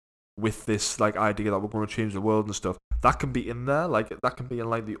this like idea that we're going to change the world and stuff. That can be in there, like that can be in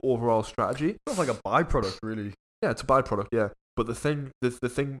like the overall strategy. It's like a byproduct, really. Yeah, it's a byproduct. Yeah, but the thing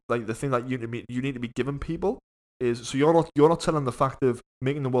that you need to be giving people is, so you're not selling the fact of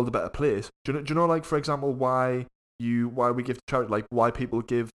making the world a better place. Do you know like, for example, why we give to charity, like why people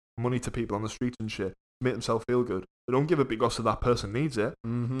give money to people on the streets and shit, make themselves feel good. They don't give it because of that person needs it,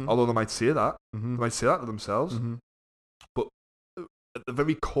 although they might say that. They might say that to themselves. But at the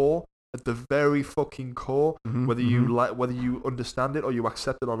very core, at the very fucking core, whether you understand it or you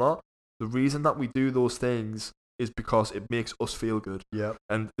accept it or not, the reason that we do those things is because it makes us feel good. Yeah.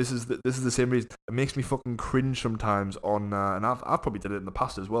 And this is the same reason. It makes me fucking cringe sometimes on, and I've probably did it in the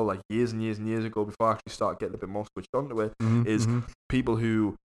past as well, like years and years and years ago before I actually started getting a bit more switched onto it, is people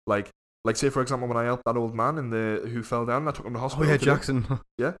who like say for example when I helped that old man who fell down and I took him to hospital. Oh yeah, Jackson.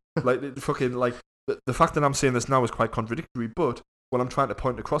 Yeah. Like fucking like the fact that I'm saying this now is quite contradictory, but what I'm trying to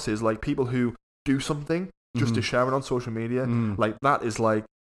point across is like people who do something just to share it on social media, like that is like,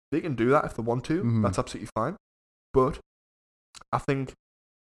 they can do that if they want to. That's absolutely fine. But I think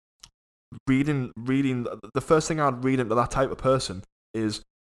reading the first thing I'd read into that type of person is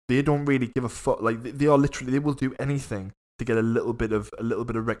they don't really give a fuck. Like they will do anything to get a little bit of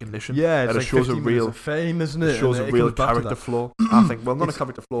recognition. Yeah, it's and like it shows 50 minutes of fame, isn't it? It shows a real character flaw. I think. Well, not a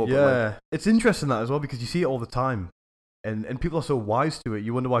character flaw. Yeah, but like, it's interesting that as well because you see it all the time. And people are so wise to it.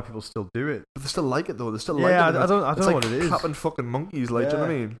 You wonder why people still do it. But they still like it though. They still like it. I don't know what it is. Clapping fucking monkeys, like, do you know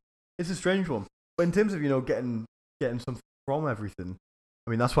what I mean? It's a strange one. But in terms of getting something from everything,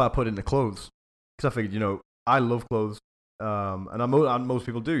 I mean that's why I put it into clothes because I figured I love clothes, and most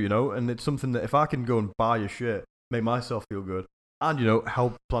people do, and it's something that if I can go and buy a shirt, make myself feel good, and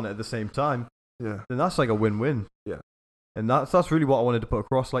help the planet at the same time, then that's like a win-win. Yeah. And that's really what I wanted to put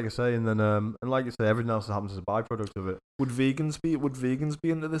across, like I say, and then and like you say, everything else that happens is a byproduct of it. Would vegans be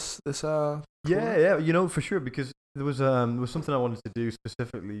into this? Yeah, for sure, because there was something I wanted to do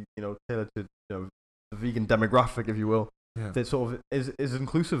specifically, tailored to the vegan demographic, if you will, that sort of is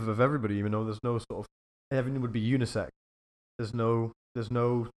inclusive of everybody. There's no sort of, everything would be unisex. There's no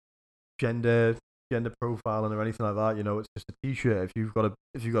gender profiling or anything like that. It's just a t-shirt. If you've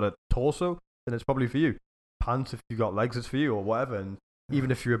got a torso, then it's probably for you. Pants, if you've got legs, it's for you, or whatever. And even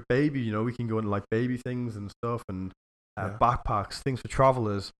if you're a baby, we can go into like baby things and stuff, and backpacks, things for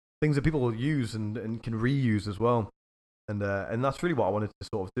travelers, things that people will use and can reuse as well. And that's really what I wanted to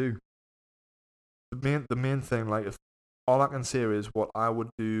sort of do. The main thing, like, if all I can say is what I would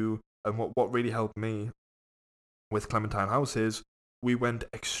do, and what really helped me with Clementine House is we went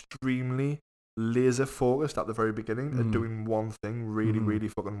extremely laser focused at the very beginning at doing one thing really, really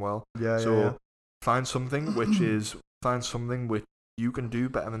fucking well. Find something which you can do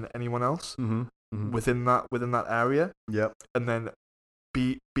better than anyone else within that area. Yep. And then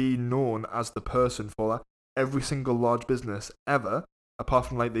be known as the person for that. Every single large business ever, apart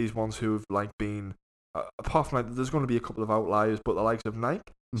from like these ones who've like been, apart from like, there's going to be a couple of outliers, but the likes of Nike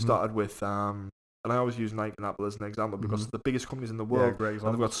started with and I always use Nike and Apple as an example because it's the biggest companies in the world, and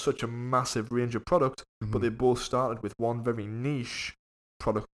they've got such a massive range of products, but they both started with one very niche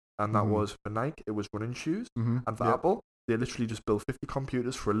product. And that was for Nike, it was running shoes. And for Apple, they literally just built 50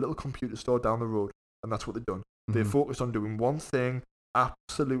 computers for a little computer store down the road. And that's what they've done. They focused on doing one thing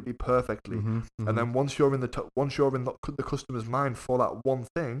absolutely perfectly. And then once you're in the customer's mind for that one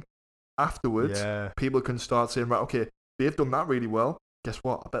thing, afterwards, people can start saying, right, okay, they've done that really well. Guess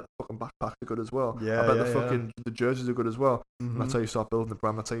what? I bet the fucking backpacks are good as well. I bet the jerseys are good as well. And that's how you start building the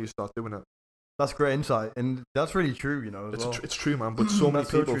brand. That's how you start doing it. That's great insight, and that's really true, It's true, man, but so many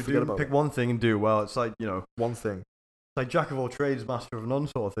people forget about it. Pick one thing and do it well. It's like, one thing. It's like jack of all trades, master of none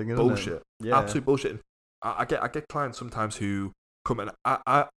sort of thing, isn't bullshit. It? Yeah. Absolute bullshit. I get clients sometimes who come in.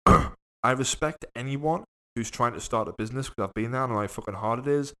 I respect anyone who's trying to start a business because I've been there and I know how fucking hard it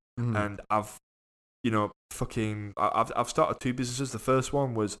is, and I've started 2 businesses. The first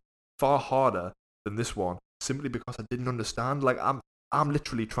one was far harder than this one simply because I didn't understand. Like I'm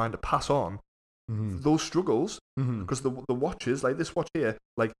literally trying to pass on those struggles because the watches, like this watch here,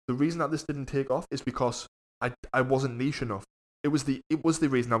 like the reason that this didn't take off is because I wasn't niche enough. It was the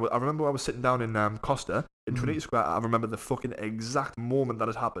reason. I remember I was sitting down in Costa in Trinity Square. I remember the fucking exact moment that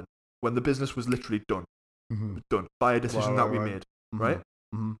it happened when the business was literally done by a decision that we made. Right?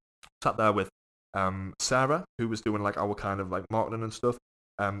 Sat there with Sarah, who was doing like our kind of like marketing and stuff.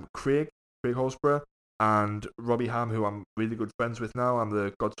 Craig Horsburgh and Robbie Ham, who I'm really good friends with now. I'm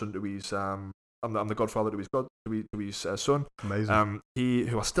the godson to his I'm the godfather to his son. Amazing.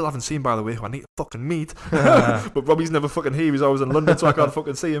 Who I still haven't seen, by the way, who I need to fucking meet. But Robbie's never fucking here. He's always in London, so I can't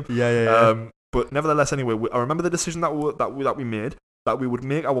fucking see him. But nevertheless, anyway, I remember the decision that we made, that we would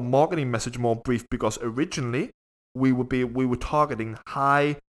make our marketing message more brief, because originally we were targeting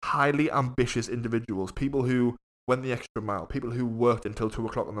highly ambitious individuals, people who went the extra mile, people who worked until 2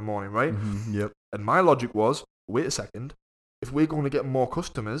 o'clock in the morning, right? Yep. And my logic was, wait a second, if we're going to get more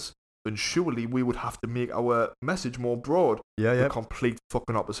customers, then surely we would have to make our message more broad. Yeah. The complete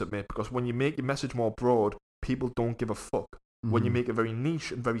fucking opposite, mate. Because when you make your message more broad, people don't give a fuck. When you make it very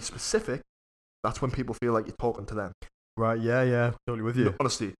niche and very specific, that's when people feel like you're talking to them. Right, yeah, totally with you. No,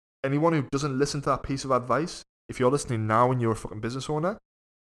 honestly, anyone who doesn't listen to that piece of advice, if you're listening now and you're a fucking business owner,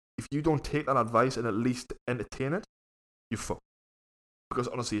 if you don't take that advice and at least entertain it, you're fucked. Because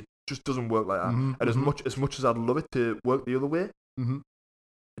honestly, it just doesn't work like that. And as much as I'd love it to work the other way,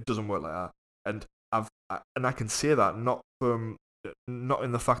 it doesn't work like that. And I can say that not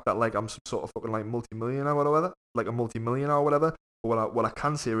in the fact that like I'm some sort of fucking like multi-millionaire or whatever, like a multi-millionaire or whatever. But what I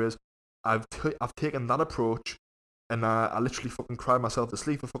can say is I've taken that approach, and I literally fucking cried myself to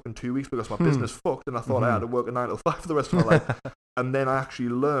sleep for fucking 2 weeks because my business fucked, and I thought I had to work a 9 to 5 for the rest of my life. And then I actually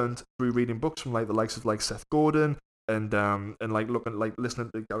learned through reading books from like the likes of like Seth Godin and like listening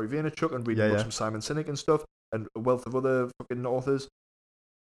to Gary Vaynerchuk and reading books from Simon Sinek and stuff, and a wealth of other fucking authors.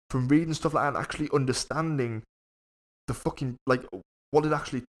 From reading stuff like that and actually understanding the fucking like what it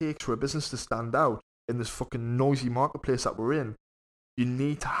actually takes for a business to stand out in this fucking noisy marketplace that we're in, you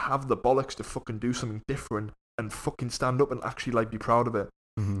need to have the bollocks to fucking do something different and fucking stand up and actually like be proud of it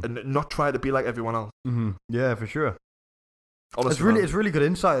and not try to be like everyone else. Yeah, for sure. Honestly, it's really good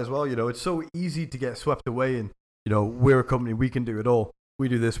insight as well. You know, it's so easy to get swept away in, you know, we're a company, we can do it all. We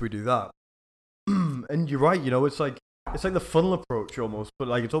do this, we do that. And you're right, you know, it's like the funnel approach almost, but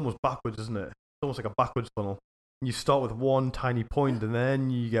like it's almost backwards, isn't it? It's almost like a backwards funnel. You start with one tiny point and then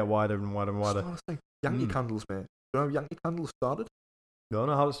you get wider and wider and wider. Yankee candles, mate. Do you know how Yankee candles started? No,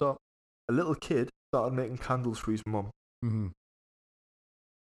 how to start. A little kid started making candles for his mum.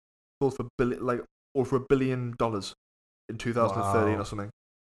 Sold for over $1 billion in 2013 or something.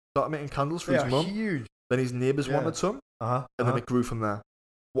 Started making candles for his mum. Huge. Then his neighbours wanted some, and then it grew from there.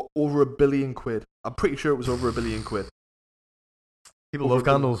 Over £1 billion? I'm pretty sure it was over £1 billion. People love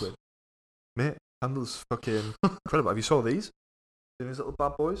candles. Mate, candles fucking incredible. Have you saw these? These little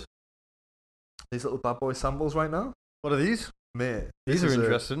bad boys? These little bad boy samples right now? What are these? Mate, these are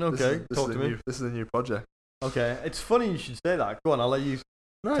interesting. Okay, talk to me. This is a new project. Okay, it's funny you should say that. Go on, I'll let you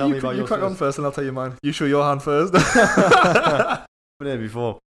tell me about yours. You crack on first and I'll tell you mine. You show your hand first. Been here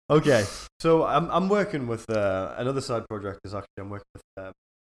before. Okay, so I'm working with another side project. I'm working with,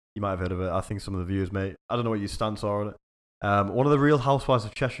 you might have heard of it. I think some of the viewers may. I don't know what your stance are on it. One of the Real Housewives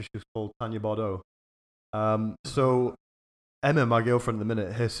of Cheshire, she's called Tanya Bordeaux. So Emma, my girlfriend at the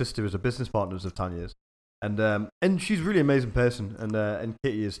minute, her sister is a business partner of Tanya's. And she's a really amazing person, and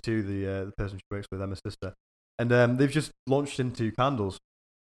Kitty is too, the person she works with, Emma's sister. And they've just launched into candles.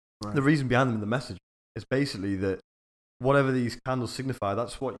 Right. The reason behind them in the message is basically that whatever these candles signify,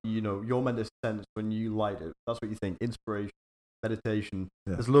 that's what you're meant to sense when you light it. That's what you think. Inspiration, meditation.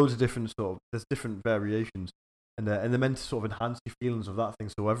 Yeah. There's loads of different there's different variations, and they're meant to sort of enhance your feelings of that thing.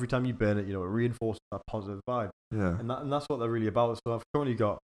 So every time you burn it, it reinforces that positive vibe. Yeah. And that's what they're really about. So I've currently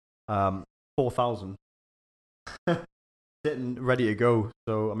got 4,000. Sitting ready to go.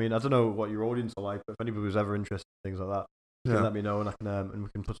 So I mean, I don't know what your audience are like, but if anybody was ever interested in things like that, you can let me know, and I can and we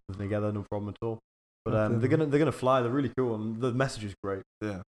can put something together. No problem at all. But they're gonna fly. They're really cool, and the message is great.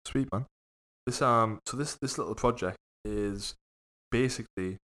 Yeah, sweet man. This little project is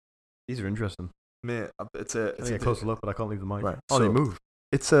basically. These are interesting. Mate, it's a closer look, but I can't leave the mic. Right. Oh, they move.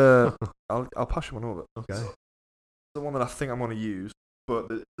 It's a. I'll pass you one over. Okay. It's the one that I think I'm gonna use. But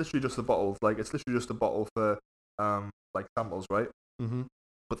it's literally just a bottle. Like it's literally just a bottle for like samples, right?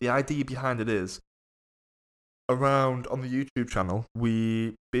 But the idea behind it is around on the YouTube channel,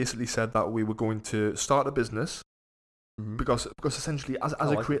 we basically said that we were going to start a business because essentially as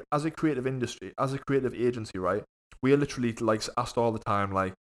a creative industry, as a creative agency, right? We are literally like asked all the time,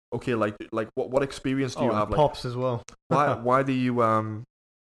 like, okay, like what experience do you have? Like pops as well. why do you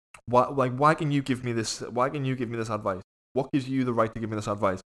why can you give me this? Why can you give me this advice? What gives you the right to give me this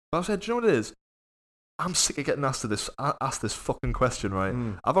advice? But I said, do you know what it is? I'm sick of getting asked this fucking question, right?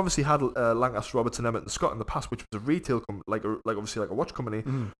 I've obviously had Lancaster, Robertson, Emmett, and Scott in the past, which was a retail company, like obviously like a watch company,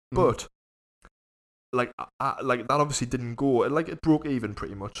 but like that obviously didn't go. It broke even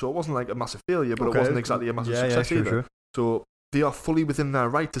pretty much, so it wasn't like a massive failure, but it wasn't exactly a massive success either. Sure. So they are fully within their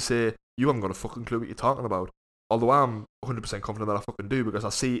right to say you haven't got a fucking clue what you're talking about. Although I'm 100% confident that I fucking do, because I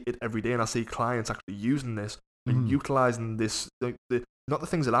see it every day and I see clients actually using this and utilising this, not the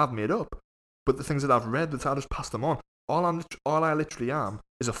things that I've made up, but the things that I've read that I just pass them on. All I literally am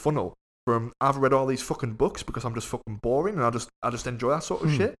is a funnel from I've read all these fucking books because I'm just fucking boring and I just enjoy that sort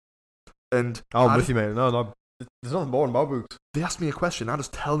of shit. And I'm with you, mate. No, there's nothing boring about books. They ask me a question, I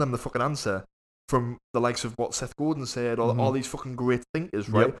just tell them the fucking answer from the likes of what Seth Godin said, or all these fucking great thinkers,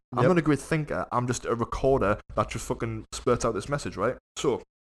 right? Yep. I'm not a great thinker. I'm just a recorder that just fucking spurts out this message, right? So,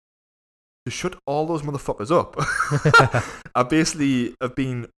 to shut all those motherfuckers up, I basically have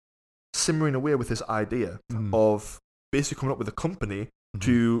been simmering away with this idea of basically coming up with a company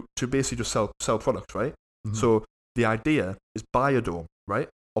to basically just sell products, right? So, the idea is Biodome, right?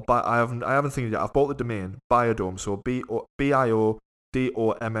 Or I haven't think yet. I've bought the domain Biodome, so BIODOMME,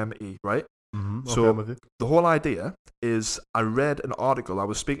 right? So the whole idea is, I read an article. I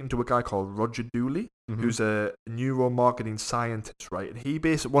was speaking to a guy called Roger Dooley, who's a neuromarketing scientist, right?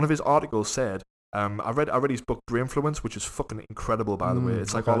 And one of his articles said, I read his book Brainfluence, which is fucking incredible, by the way.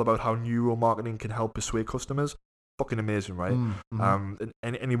 It's like all about how neuromarketing can help persuade customers. Fucking amazing, right? And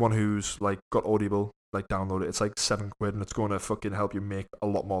anyone who's like got Audible, like download it. It's like £7 and it's going to fucking help you make a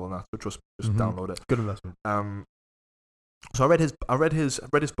lot more than that. So just download it. Good investment. So I read his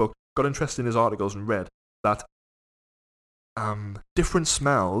book, got interested in his articles, and read that different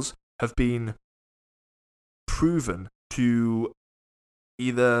smells have been proven to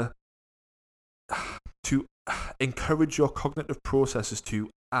either to encourage your cognitive processes to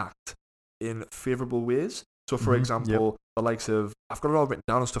act in favorable ways. So, for example, the likes of, I've got it all written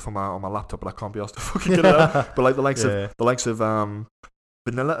down and stuff on my laptop, but I can't be asked to fucking get it out. But like the likes of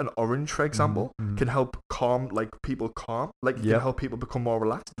vanilla and orange, for example, can help calm people calm. Can help people become more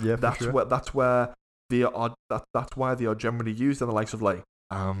relaxed. Yeah, that's where they are. That's why they are generally used in the likes of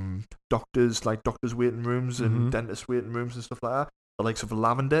doctors waiting rooms and dentist waiting rooms and stuff like that. The likes of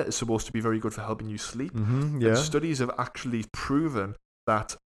lavender is supposed to be very good for helping you sleep. And studies have actually proven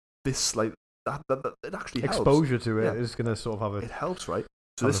that this that it actually helps. Exposure to it is going to sort of have it helps, right?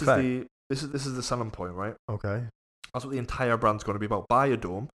 So this is the selling point, right? Okay. That's what the entire brand's going to be about.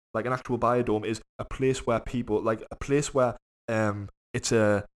 Biodome, like an actual biodome, is a place where people, it's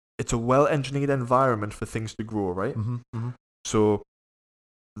a well-engineered environment for things to grow, right? So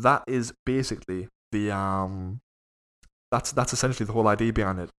that is basically the that's essentially the whole idea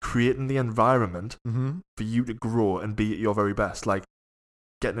behind it. Creating the environment for you to grow and be at your very best, like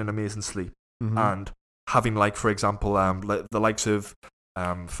getting an amazing sleep and having, for example, the likes of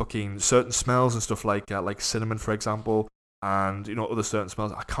fucking certain smells and stuff like cinnamon, for example, and other certain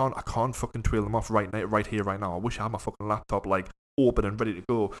smells. I can't fucking trail them off right here right now. I wish I had my fucking laptop open and ready to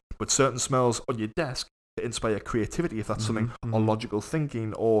go. But certain smells on your desk to inspire creativity, if that's something, or logical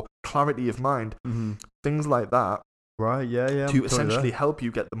thinking or clarity of mind, things like that. Right, yeah. To essentially help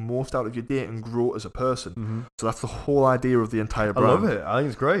you get the most out of your day and grow as a person. So that's the whole idea of the entire brand. I love it. I think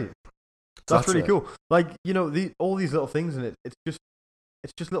it's great. That's really cool. All these little things, and it's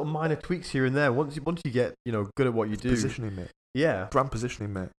just little minor tweaks here and there. Once you get good at what you do, positioning, mate. Yeah, brand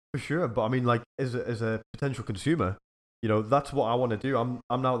positioning, mate. For sure. But I mean, as a potential consumer, that's what I want to do.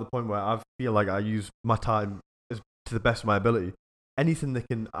 I'm now at the point where I feel like I use my time to the best of my ability. Anything that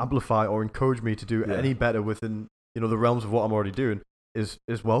can amplify or encourage me to do any better within the realms of what I'm already doing is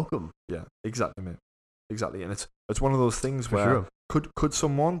welcome. Yeah, exactly, mate. Exactly, and it's one of those things where could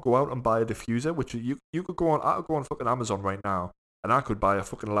someone go out and buy a diffuser, which you could go on. I could go on fucking Amazon right now, and I could buy a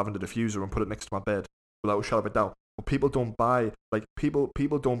fucking lavender diffuser and put it next to my bed without a shadow of a doubt. But people don't buy people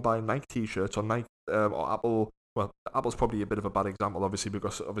don't buy Nike t-shirts or Nike or Apple. Well, Apple's probably a bit of a bad example, obviously,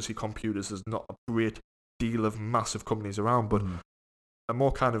 because computers, there's not a great deal of massive companies around, but a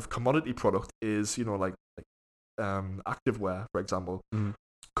more kind of commodity product is activewear, for example.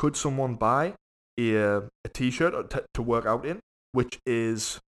 Could someone buy a t-shirt to work out in, which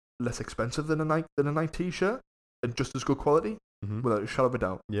is less expensive than a Nike t-shirt and just as good quality? Without a shadow of a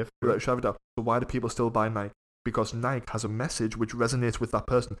doubt. Yeah, without a shadow of a doubt. So why do people still buy Nike? Because Nike has a message which resonates with that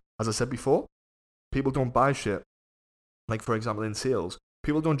person. As I said before, people don't buy shit. Like, for example, in sales,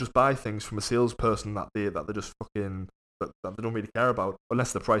 people don't just buy things from a salesperson that they just fucking that they don't really care about,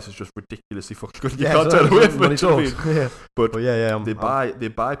 unless the price is just ridiculously fucking good. You can't turn away from it. But they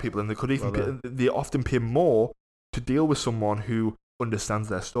buy people, and they could even they often pay more to deal with someone who understands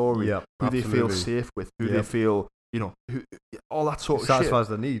their story, who they feel safe with, who they feel who, all that sort of shit satisfies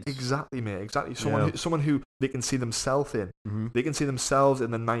their needs. Exactly, mate. Exactly. Someone who they can see themselves in. They can see themselves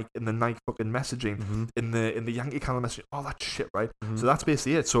in the Nike fucking messaging, in the Yankee calendar messaging, all that shit, right? So that's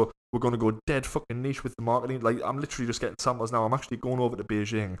basically it. So we're gonna go dead fucking niche with the marketing. Like, I'm literally just getting samples now. I'm actually going over to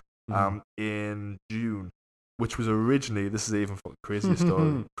Beijing in June, which was originally, this is even fucking crazy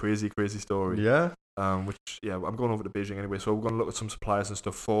story. Crazy story. Yeah. I'm going over to Beijing anyway. So we're gonna look at some suppliers and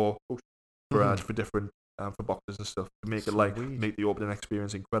stuff for different for boxers and stuff to make it like make the opening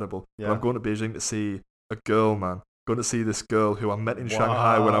experience incredible. Yeah. But I'm going to Beijing to see a girl, man. Going to see this girl who I met in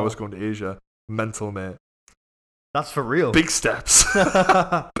Shanghai when I was going to Asia. Mental, mate. That's for real. Big steps.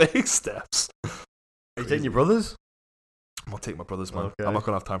 Big steps. Are you taking your brothers? I'm not taking my brothers, man. Okay. I'm not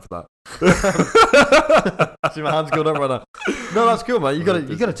gonna have time for that. See my hands going up right now. No, that's cool, man. You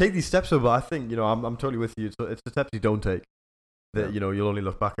gotta take these steps, though. But I think I'm totally with you. It's the steps you don't take that you'll only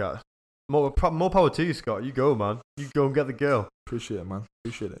look back at. More power to you, Scott. You go, man. You go and get the girl. Appreciate it, man.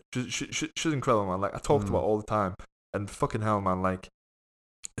 Appreciate it. She's incredible, man. Like I talk to her all the time, and fucking hell, man. Like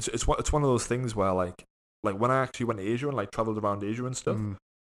it's one of those things where like when I actually went to Asia and like traveled around Asia and stuff,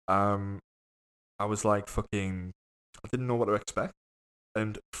 I was like fucking. I didn't know what to expect,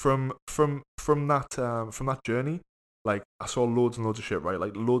 and from that journey, like I saw loads and loads of shit, right?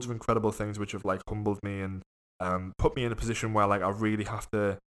 Like loads of incredible things which have like humbled me and put me in a position where like I really have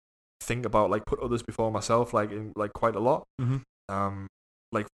to think about like put others before myself, like in like quite a lot.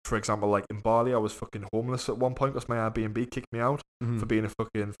 Like for example, like in Bali, I was fucking homeless at one point because my Airbnb kicked me out for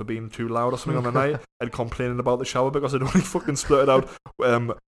being too loud or something on the night and complaining about the shower because I'd only fucking splurted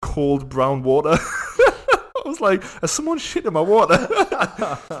out cold brown water. I was like, has someone shit in my water?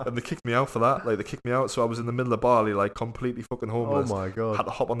 And they kicked me out for that. Like they kicked me out, so I was in the middle of Bali, like completely fucking homeless. Oh my god! Had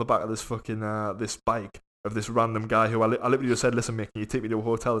to hop on the back of this fucking this bike of this random guy who I literally just said, listen, mate, can you take me to a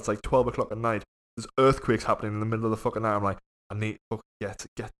hotel? It's like 12 o'clock at night. There's earthquakes happening in the middle of the fucking night. I'm like, I need to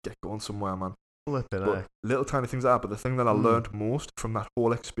get going somewhere, man. Little tiny things like that. But the thing that I learned most from that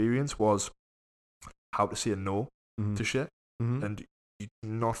whole experience was how to say a no to shit. And you do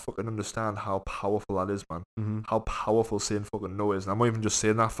not fucking understand how powerful that is, man. How powerful saying fucking no is. And I'm not even just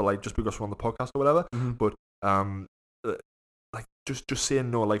saying that for like just because we're on the podcast or whatever. But like just saying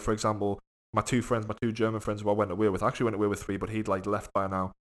no. Like for example, my two German friends who I went away with. I actually went away with 3, but he'd like left by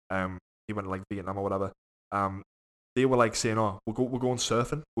now. He went to like Vietnam or whatever. They were like saying, "Oh, we're going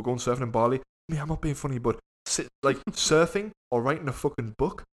surfing. We're going surfing in Bali." Me, I'm not being funny, but like surfing or writing a fucking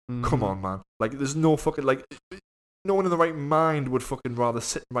book. Come on, man. Like there's no fucking like. No one in the right mind would fucking rather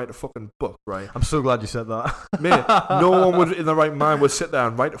sit and write a fucking book, right? I'm so glad you said that. Mate, no one would in the right mind would sit there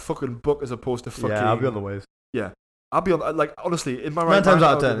and write a fucking book as opposed to fucking... Yeah, I'll be on the waves. Yeah. I'll be on... Like, honestly, in my right 9 times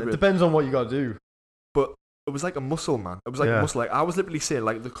mind... out of 10. It depends on what you got to do. But it was like a muscle, man. It was like a muscle. Like, I was literally saying,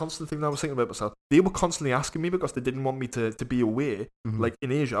 like, the constant thing that I was thinking about myself, they were constantly asking me because they didn't want me to be away, like,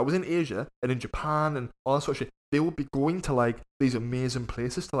 in Asia. I was in Asia and in Japan and all that sort of shit. They would be going to, like, these amazing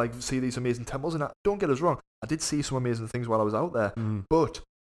places to, like, see these amazing temples. And don't get us wrong, I did see some amazing things while I was out there. But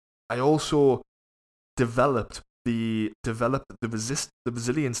I also developed the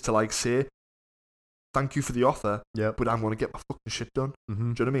resilience to, like, say, thank you for the offer, but I'm going to get my fucking shit done. Do you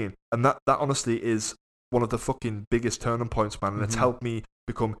know what I mean? And that honestly is one of the fucking biggest turning points, man. And it's helped me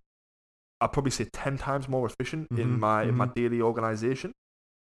become, I'd probably say 10 times more efficient in my daily organization.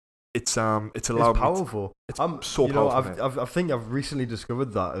 It's allowed it's powerful. It's so powerful. I think I've recently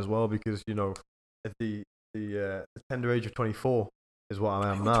discovered that as well because at the tender age of 24 is what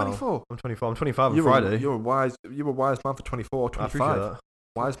I am now. 24. I'm 24. I'm 25 on Friday. You're a wise man for 24 or 25. I appreciate that.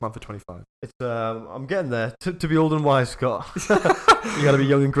 Wise man for 25. It's I'm getting there. To be old and wise, Scott. You got to be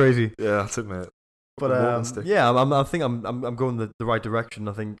young and crazy. Yeah, that's it, mate. But I think I'm going the right direction.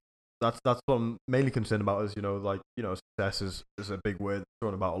 I think that's what I'm mainly concerned about is success is a big word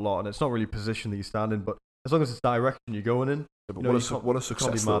thrown about a lot, and it's not really a position that you stand in, but as long as it's the direction you're going in. Yeah, but what a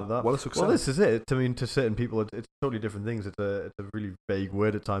success! What a success! Well, this is it. I mean, to certain people, it's totally different things. It's a really vague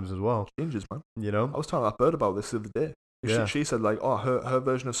word at times as well. Changes, man. I was telling that bird about this the other day. She said like, her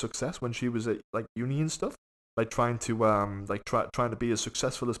version of success when she was at like uni and stuff, like trying to be as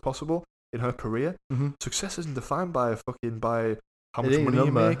successful as possible in her career. Success isn't defined by how much money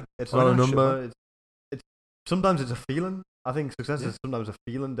you make. It's not a number. It's sometimes it's a feeling. I think success is sometimes a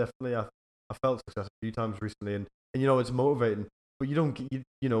feeling. Definitely, I felt success a few times recently, and it's motivating. But you don't,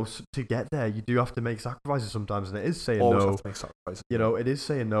 to get there, you do have to make sacrifices sometimes, and it is saying Always no. Have to make sacrifices. It is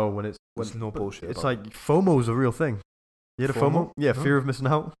saying no when there's no bullshit. It's like FOMO is a real thing. You had a FOMO? Yeah, fear of missing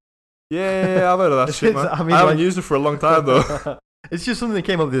out. Yeah, I've heard of that shit, man. I haven't used it for a long time though. It's just something that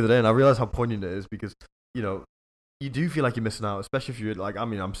came up the other day, and I realized how poignant it is because you do feel like you're missing out, especially if you're like,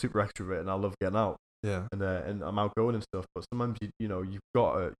 I'm super extroverted and I love getting out. Yeah. And I'm outgoing and stuff, but sometimes you've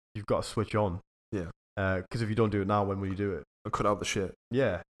got to switch on. Yeah. Because if you don't do it now, when will you do it? And cut out the shit.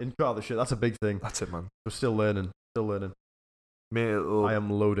 Yeah, and cut out the shit. That's a big thing. That's it, man. We're still learning. Mate, I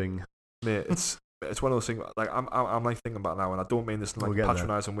am loading. Mate, it's one of those things. Like I'm like thinking about now, and I don't mean this in like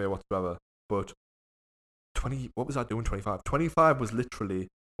patronizing way whatsoever. But 20, what was I doing? 25. 25 was literally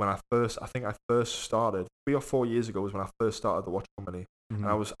when I first started 3 or 4 years ago. Was when I first started the watch company, and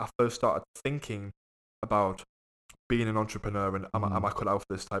I first started thinking about being an entrepreneur and am I cut out for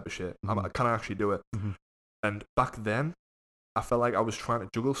this type of shit? Can I actually do it? And back then, I felt like I was trying to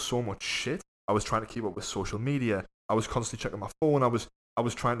juggle so much shit. I was trying to keep up with social media. I was constantly checking my phone. I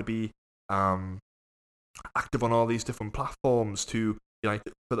was trying to be active on all these different platforms to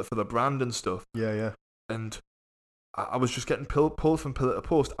for the brand and stuff. Yeah. And I was just getting pulled from pillar to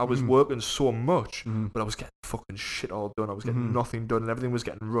post. I was working so much, but I was getting fucking shit all done. I was getting nothing done, and everything was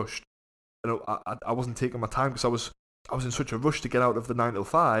getting rushed. And I wasn't taking my time because I was in such a rush to get out of the 9 till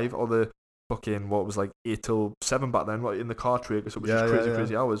 5 or the fucking what was like 8 till 7 back then, in the car trade, because it was just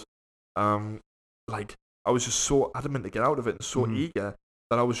crazy hours. Like I was just so adamant to get out of it and so eager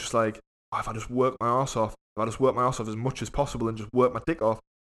that I was just like, oh, if I just work my ass off, as much as possible and just work my dick off,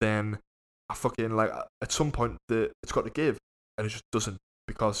 then I fucking like at some point it's got to give, and it just doesn't,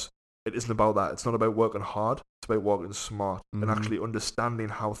 because it isn't about that. It's not about working hard. It's about working smart and actually understanding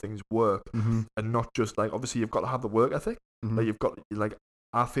how things work, and not just like, obviously you've got to have the work ethic. Like you've got, like,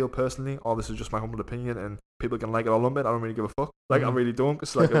 I feel personally, this is just my humble opinion, and people can like it or lump it. I don't really give a fuck. Like I really don't,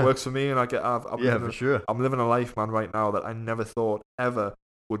 because like it works for me, and I'm living a life, man, right now that I never thought ever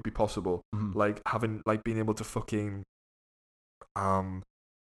would be possible. Like being able to fucking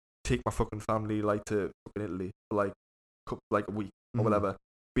take my fucking family like to fucking Italy for like a week or whatever.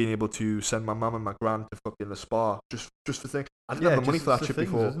 Being able to send my mum and my gran to fucking the spa just for things. I didn't have the money for that shit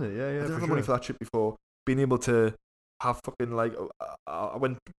before. Isn't it? Yeah, I didn't have the money for that shit before. Being able to have fucking like, I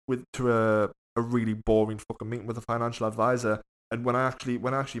went to a really boring fucking meeting with a financial advisor, and when I actually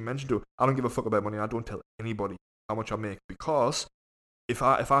mentioned to her, I don't give a fuck about money. I don't tell anybody how much I make, because if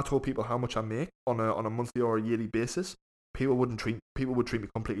I told people how much I make on a monthly or a yearly basis, people would treat me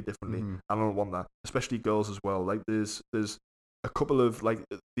completely differently. I don't want that, especially girls as well. Like there's a couple of like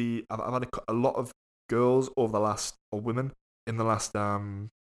I've had a lot of girls women in the last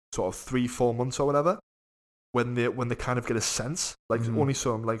sort of 3-4 months or whatever, when they kind of get a sense, like only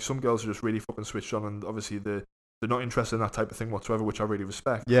some girls are just really fucking switched on, and obviously they're not interested in that type of thing whatsoever, which I really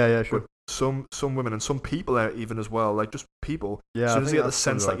respect. Yeah, sure. But some women and some people are even as well, like just people, as soon as they get the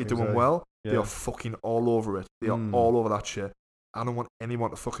sense that you're doing well, they are fucking all over it. They are all over that shit. I don't want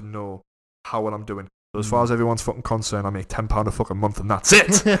anyone to fucking know how well I'm doing. But as far as everyone's fucking concerned, I make £10 a fucking month, and that's it.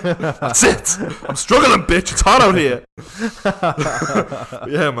 That's it. I'm struggling, bitch. It's hard out here.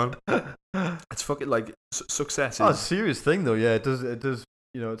 Yeah, man. It's fucking like success. It's a serious thing, though. Yeah, it does.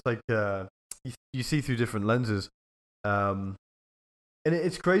 You know, it's like you see through different lenses, and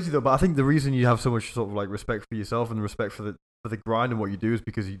it's crazy though. But I think the reason you have so much sort of like respect for yourself and respect for the grind and what you do is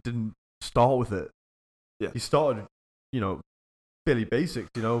because you didn't start with it. Yeah, you started, fairly basics,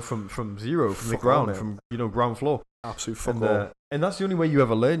 from zero, from the ground, from ground floor. Absolute fuck all. And that's the only way you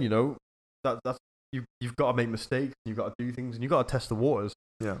ever learn. That's you've got to make mistakes, you've got to do things, and you've got to test the waters.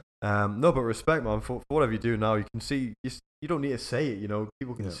 Yeah. No, but respect, man, for whatever you do now. You can see, you don't need to say it.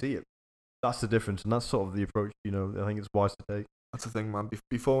 People can see it. That's the difference, and that's sort of the approach. I think it's wise to take. That's the thing, man.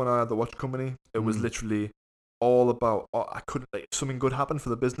 Before, when I had the watch company, it was literally all about. I couldn't. Like, if something good happened for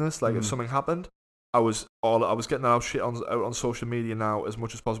the business, like if something happened, I was getting that shit out on social media now as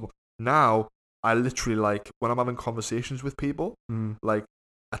much as possible. Now I literally, like, when I'm having conversations with people, like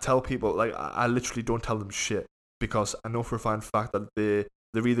I tell people, like, I literally don't tell them shit, because I know for a fine fact that they're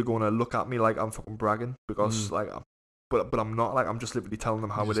either going to look at me like I'm fucking bragging, because but I'm not. Like, I'm just literally telling them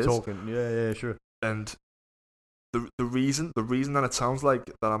how it is. Talking. Yeah, sure. And the reason that it sounds like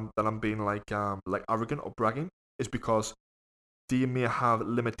that I'm being like arrogant or bragging is because they may have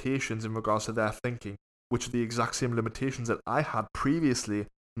limitations in regards to their thinking, which are the exact same limitations that I had previously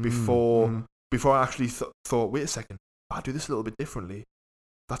before I actually thought, wait a second, if I do this a little bit differently,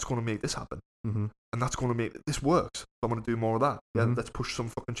 that's going to make this happen. And that's going to make this works. So I'm going to do more of that. Yeah, let's push some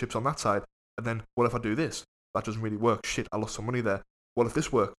fucking chips on that side. And then what if I do this? That doesn't really work. Shit, I lost some money there. What if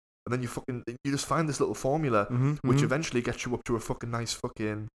this works? And then you just find this little formula, which eventually gets you up to a fucking nice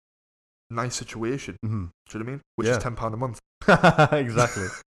situation. Do you know what I mean? Which is £10 a month. Exactly.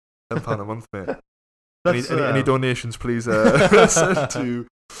 £10 a month, mate. Any donations, please send to.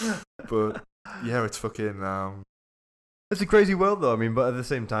 But yeah, it's fucking. It's a crazy world, though. I mean, but at the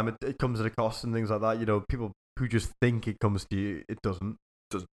same time, it comes at a cost and things like that. People who just think it comes to you, it doesn't.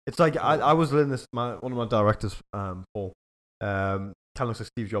 It's like I was learning this. One of my directors, Paul, kind of looks like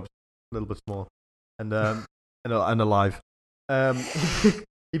Steve Jobs, a little bit small, and alive.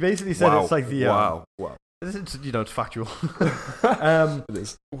 He basically said it's like the wow. It's factual. It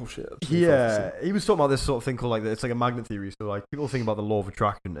is. Oh shit. Yeah, he was talking about this sort of thing called it's like a magnet theory. So like people think about the law of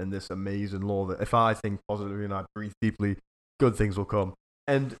attraction and this amazing law that if I think positively and I breathe deeply, good things will come.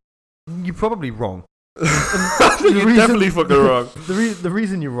 And you're probably wrong. You're definitely fucking wrong. The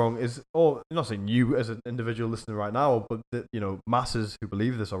reason you're wrong is, I'm not saying you as an individual listening right now, but masses who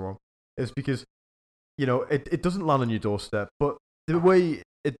believe this are wrong, is because it doesn't land on your doorstep. But the way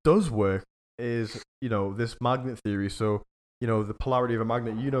it does work is this magnet theory. So the polarity of a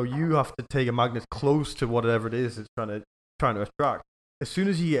magnet. You have to take a magnet close to whatever it is it's trying to attract. As soon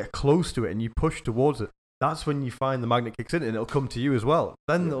as you get close to it and you push towards it, that's when you find the magnet kicks in and it'll come to you as well.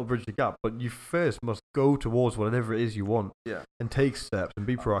 Then it'll bridge the gap. But you first must go towards whatever it is you want. Yeah. And take steps and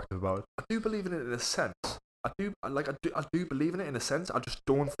be proactive about it. I do believe in it in a sense. I do believe in it in a sense. I just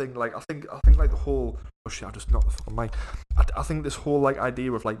don't think I think like the whole I just knocked the fucking mic. I think this whole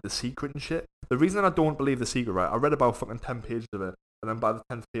idea of the secret and shit. The reason I don't believe the secret, right? I read about fucking 10 pages of it, and then by the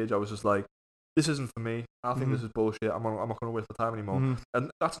 10th page I was just like, this isn't for me. I think this is bullshit. I'm not going to waste my time anymore.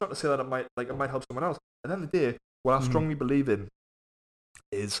 And that's not to say that it might help someone else. At the end of the day, what I strongly believe in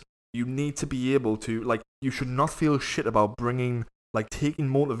is you need to be able to you should not feel shit about bringing taking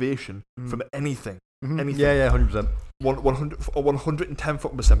motivation from anything. Anything. Yeah, 100%.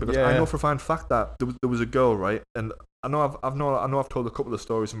 110% because I know for a fine fact that there was a girl, right, and I know I've told a couple of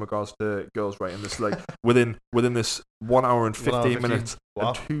stories in regards to girls, right, and this within this 1 hour and 15 minutes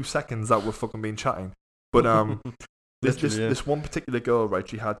and 2 seconds that we've fucking been chatting, but this one particular girl, right,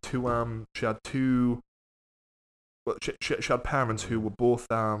 she had parents who were both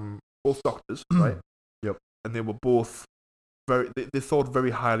doctors, right, yep, and they were both they thought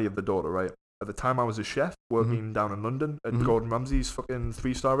very highly of the daughter, right. At the time, I was a chef working down in London at Gordon Ramsay's fucking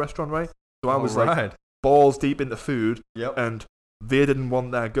 3-star restaurant, right? So I was balls deep into food, and they didn't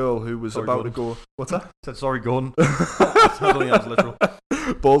want their girl who was about to go. What's that? Said sorry, Gordon. That's literal.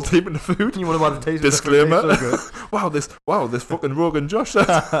 Balls deep into food. You want to have the taste. Disclaimer. So this fucking Rogan Josh.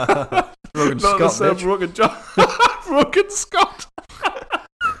 Rogan Scott. Rogan Josh. Rogan Scott.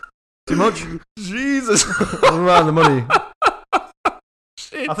 Too much. Jesus. Around the money.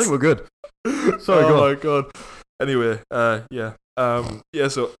 Shit. I think we're good. Sorry, my god. Anyway, so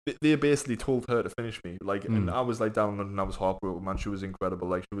they basically told her to finish me, and I was down in London. I was heartbroken, man. She was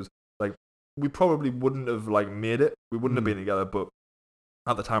incredible. She was we probably wouldn't have made it. We wouldn't have been together, but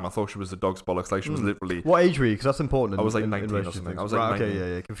at the time I thought she was the dog's bollocks. She was literally. What age were you? Because that's important. I was 19 or something. I was 19. Okay,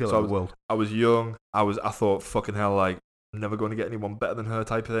 yeah, you can feel the world. I was young. I thought fucking hell, I'm never going to get anyone better than her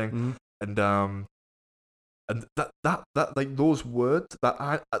type of thing, and that those words that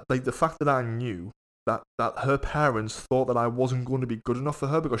I the fact that I knew that her parents thought that I wasn't going to be good enough for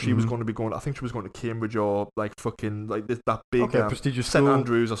her because she was going to be going. I think she was going to Cambridge or that big prestigious St school.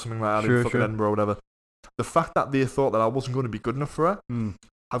 Andrews or something like that in fucking Edinburgh or whatever. The fact that they thought that I wasn't going to be good enough for her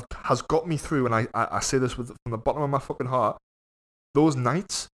has got me through, and I say this from the bottom of my fucking heart. Those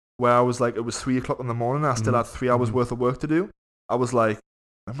nights where I was it was 3 o'clock in the morning and I still had 3 hours worth of work to do, I was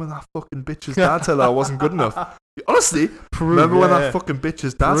remember that fucking bitch's dad said I wasn't good enough? Honestly, remember when that fucking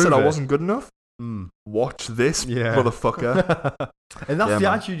bitch's dad said I wasn't good enough? Watch this, motherfucker. And that's the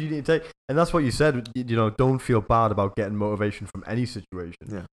attitude you need to take. And that's what you said, don't feel bad about getting motivation from any situation.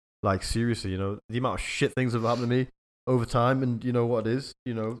 Yeah. Seriously, the amount of shit things have happened to me over time, and you know what it is,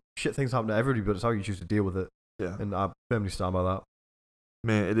 shit things happen to everybody, but it's how you choose to deal with it. Yeah. And I firmly stand by that.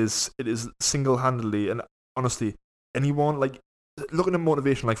 Man, it is single-handedly, and honestly, anyone, looking at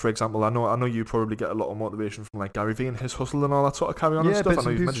motivation, for example, I know you probably get a lot of motivation from Gary Vee and his hustle and all that sort of carry on and stuff. I know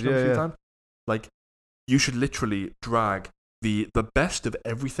you've mentioned it a few times. You should literally drag the best of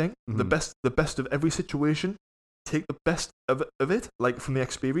everything, the best of every situation, take the best of it, from the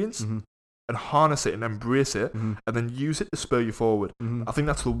experience, and harness it and embrace it, and then use it to spur you forward. I think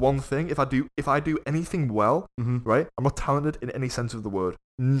that's the one thing. If I do anything well, right, I'm not talented in any sense of the word.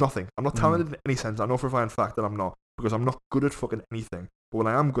 Nothing. I'm not talented in any sense. I know for a fine fact that I'm not, because I'm not good at fucking anything. But what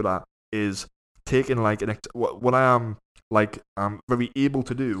I am good at is taking what I am very able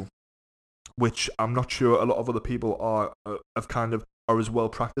to do, which I'm not sure a lot of other people are as well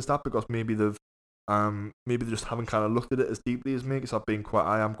practiced at, because maybe they just haven't kind of looked at it as deeply as me, because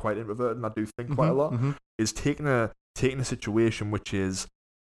I am quite introverted and I do think quite a lot. Is taking a situation which is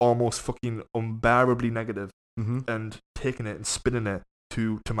almost fucking unbearably negative and taking it and spinning it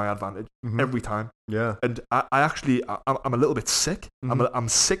to my advantage every time. Yeah. And I'm a little bit sick. I'm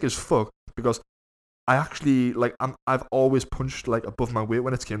sick as fuck, because I actually I've always punched above my weight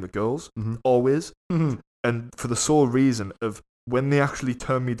when it came to girls, always, and for the sole reason of when they actually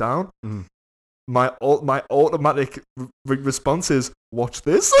turn me down, my automatic response is watch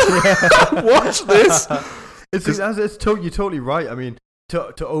this, watch this. You're totally right. I mean,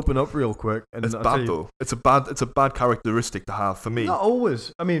 to open up real quick, and it's bad though. It's a bad characteristic to have for me. Not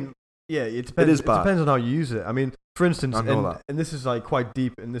always. I mean, yeah, it depends. It depends on how you use it. I mean, For instance, I know that. And this is like quite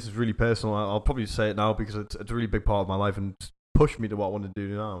deep, and this is really personal. I'll probably say it now because it's a really big part of my life and pushed me to what I want to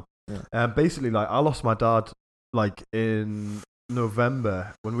do now. Yeah. Basically, like I lost my dad like in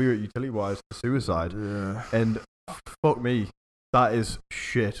November when we were at Utility Wise to suicide, and fuck me, that is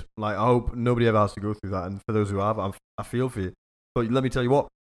shit. Like I hope nobody ever has to go through that, and for those who have, I feel for you. But let me tell you what,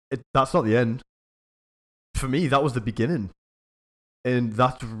 that's not the end. For me, that was the beginning. And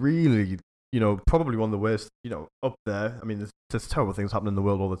that's really, probably one of the worst, up there. I mean, there's terrible things happening in the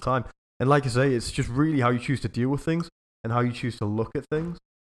world all the time. And like I say, it's just really how you choose to deal with things and how you choose to look at things.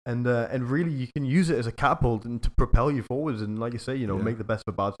 And really, you can use it as a catapult and to propel you forwards. And like you say, make the best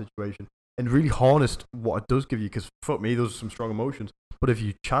of a bad situation. And really harness what it does give you. Because fuck me, those are some strong emotions. But if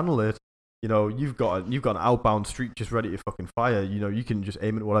you channel it, you've got an outbound streak just ready to fucking fire. You can just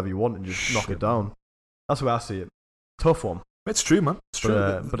aim at whatever you want and just knock it down. That's the way I see it. Tough one. It's true, man. It's true.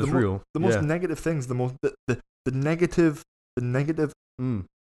 But it's real. The most negative things, the negative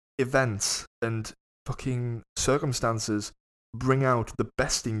events and fucking circumstances bring out the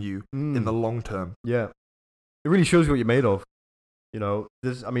best in you in the long term. Yeah, it really shows you what you're made of.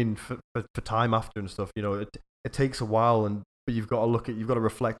 There's, I mean, for time after and stuff. It takes a while, but you've got to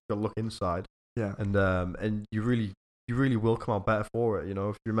reflect, you've got to look inside. Yeah, and you really will come out better for it. If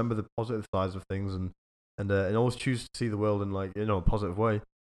you remember the positive sides of things and always choose to see the world in a positive way.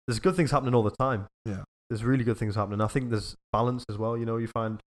 There's good things happening all the time. Yeah, there's really good things happening. I think there's balance as well. You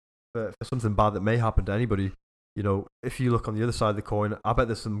find for something bad that may happen to anybody, if you look on the other side of the coin, I bet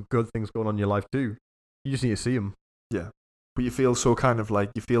there's some good things going on in your life too. You just need to see them. Yeah, but you feel so kind of like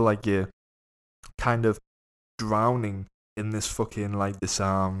you're kind of drowning in this fucking like this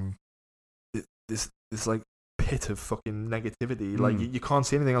like pit of fucking negativity. Like you can't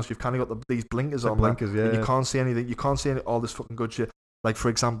see anything else. You've kind of got these blinkers on. Blinkers, yeah. And you can't see anything. You can't see all this fucking good shit. Like for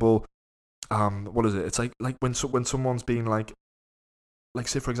example, what is it? It's like when someone's being like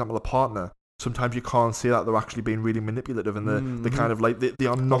say for example a partner. Sometimes you can't see that they're actually being really manipulative and they're kind of like they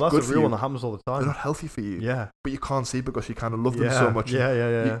are not good for you. That's a real one that happens all the time. They're not healthy for you. Yeah, but you can't see because you kind of love them so much.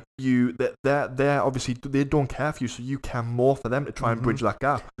 Yeah. They're obviously they don't care for you, so you care more for them to try and bridge that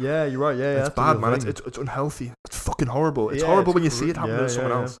gap. Yeah, you're right. Yeah, it's bad, man. It's unhealthy. It's fucking horrible. It's horrible when you see it happen to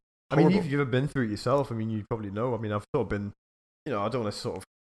someone else. I mean, you've ever been through it yourself. I mean, you probably know. I mean, I've sort of been, I don't want to sort of.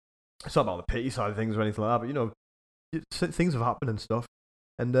 It's not about the pity side of things or anything like that, but things have happened and stuff.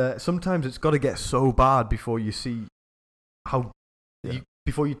 And sometimes it's got to get so bad before you see how,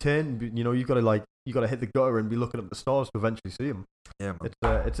 before you turn, you've got to hit the gutter and be looking up the stars to eventually see them. Yeah,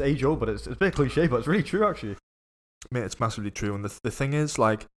 man. It's age old, but it's a bit cliche, but it's really true actually. Mate, it's massively true. And the thing is,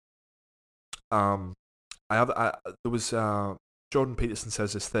 like, there was Jordan Peterson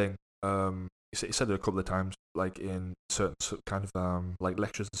says this thing. He said it a couple of times, like in certain kind of like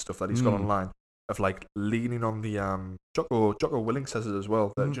lectures and stuff that he's got online. Of like leaning on the Jocko Willink says it as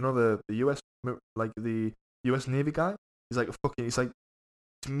well. Do you know the US like the US Navy guy? He's like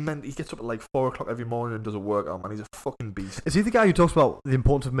he gets up at like 4 o'clock every morning and does a workout, man. He's a fucking beast. Is he the guy who talks about the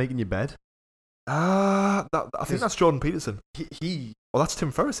importance of making your bed? I think that's Jordan Peterson. Well, that's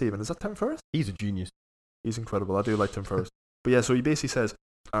Tim Ferriss even. Is that Tim Ferriss? He's a genius. He's incredible. I do like Tim Ferriss. But yeah, so he basically says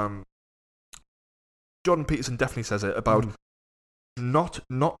Jordan Peterson definitely says it about not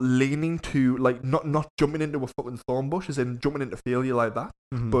leaning to like not jumping into a fucking thorn bush, as in jumping into failure like that,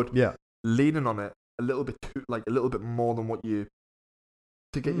 but leaning on it a little bit more than what you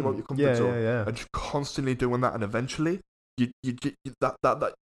to get you out your comfort zone, and just constantly doing that, and eventually you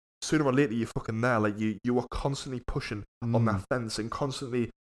that sooner or later you're fucking there. Like you are constantly pushing on that fence and constantly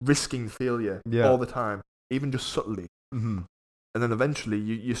risking failure all the time, even just subtly. And then eventually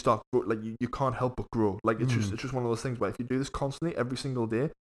you start like you can't help but grow. Like it's just one of those things where if you do this constantly every single day,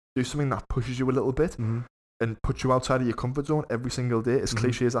 do something that pushes you a little bit and puts you outside of your comfort zone every single day, as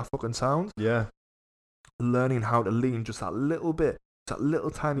cliche as that fucking sounds. Yeah. Learning how to lean just that little bit, that little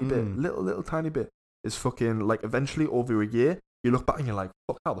tiny bit is fucking like eventually over a year you look back and you're like,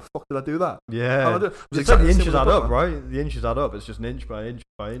 fuck, how the fuck did I do that? Yeah. It's like the inches add up, right? The inches add up. It's just an inch by inch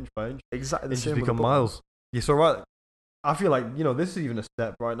by inch by inch. Exactly the same. Inches become miles. You're so right. I feel like, this is even a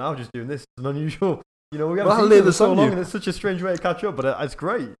step right now, just doing this. It's an unusual, we haven't seen this so long, and it's such a strange way to catch up, but it's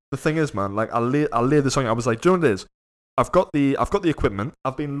great. The thing is, man, like, I'll lay this on you. I was like, do you know what it is? I've got the equipment.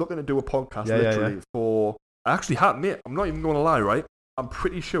 I've been looking to do a podcast for, I actually had, mate, I'm not even going to lie, right? I'm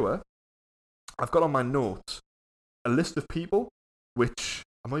pretty sure I've got on my notes a list of people, which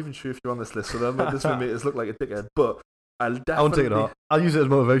I'm not even sure if you're on this list, so this will make us look like a dickhead, but I'll definitely... I won't take it off. I'll use it as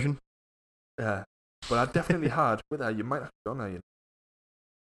motivation. Yeah. But I definitely had with that. You might have to go on there. I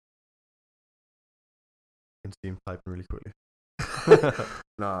can see him typing really quickly.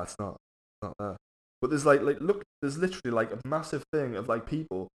 No, it's not. It's not there. But there's look, there's literally like a massive thing of like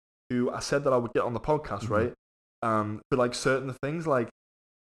people who I said that I would get on the podcast, right? For like certain things, like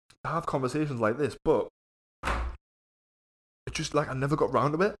to have conversations like this, but it just like I never got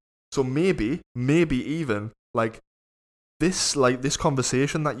round to it. So maybe even like this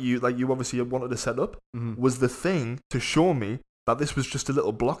conversation that you obviously wanted to set up was the thing to show me that this was just a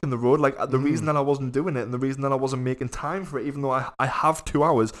little block in the road. Like the reason that I wasn't doing it and the reason that I wasn't making time for it, even though I have 2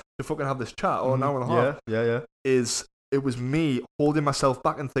 hours to fucking have this chat or an hour and a half. Yeah. Is it was me holding myself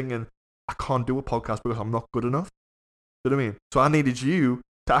back and thinking I can't do a podcast because I'm not good enough. You know what I mean? So I needed you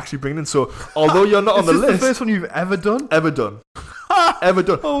to actually bring it in. So although you're not on the list, is this the first one you've ever done? Ever done.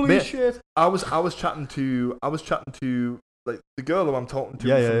 Holy Mate, shit! I was chatting to like the girl who I'm talking to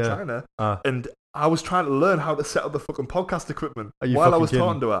from China, and I was trying to learn how to set up the fucking podcast equipment while I was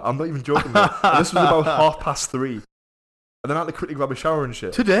talking to her. I'm not even joking. And this was about 3:30, and then I had to quickly grab a shower and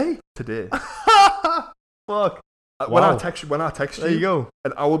shit. Today. Fuck. When I text you, there you go.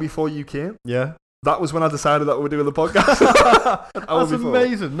 An hour before you came. Yeah. That was when I decided that we were doing the podcast. That's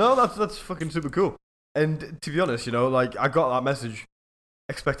amazing. No, that's fucking super cool. And to be honest, you know, like I got that message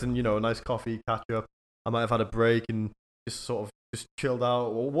expecting, you know, a nice coffee, catch up. I might have had a break and just sort of just chilled out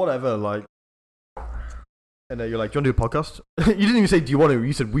or whatever, like. And then you're like, do you want to do a podcast? You didn't even say, do you want to?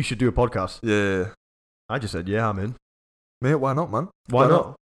 You said, we should do a podcast. Yeah. I just said, yeah, I'm in. Mate, why not, man? Why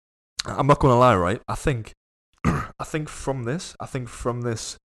not? I'm not going to lie, right? I think from this,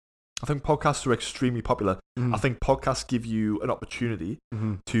 podcasts are extremely popular. I think podcasts give you an opportunity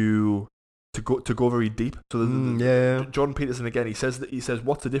to go very deep. So Jordan Peterson again, he says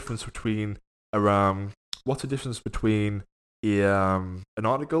what's the difference between an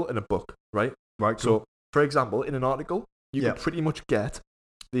article and a book, right? Right. So for example, in an article, you can pretty much get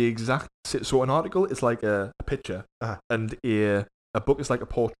the exact. So an article is like a picture, and a book is like a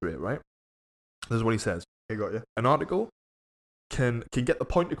portrait, right? This is what he says. I got you. An article can get the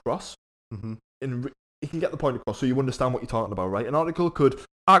point across. It can get the point across, so you understand what you're talking about, right? An article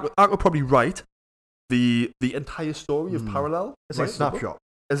I could probably write the entire story of Parallel. It's like a snapshot.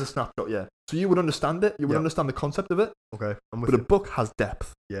 As a snapshot, yeah. So you would understand it. You would understand the concept of it. Okay, but a book has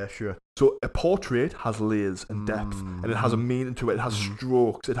depth. Yeah, sure. So a portrait has layers and depth, and it has a meaning to it. It has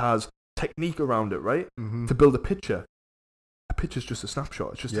strokes. It has technique around it, right? To build a picture is just a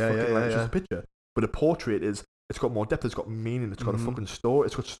snapshot. It's just just a picture. But a portrait it's got more depth. It's got meaning. It's got a fucking story.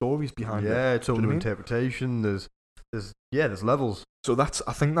 It's got stories behind it. Yeah, it's own interpretation. There's levels. So I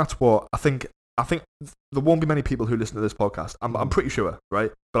think there won't be many people who listen to this podcast. I'm pretty sure,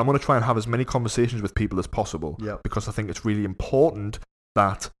 right? But I'm going to try and have as many conversations with people as possible. Yeah. Because I think it's really important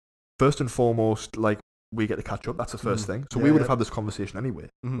that first and foremost, like we get to catch up. That's the first thing. So we would have had this conversation anyway,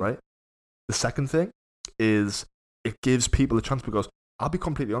 right? The second thing is it gives people a chance because I'll be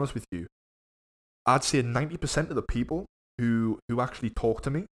completely honest with you. I'd say 90% of the people who actually talk to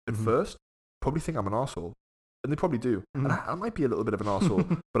me at first probably think I'm an arsehole. And they probably do. And I might be a little bit of an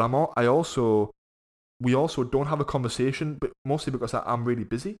arsehole. But we also don't have a conversation, but mostly because I'm really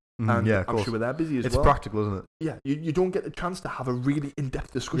busy. And I'm sure they're busy as well. It's practical, isn't it? Yeah, you don't get the chance to have a really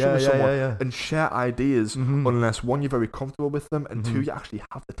in-depth discussion with someone and share ideas unless, one, you're very comfortable with them, and two, you actually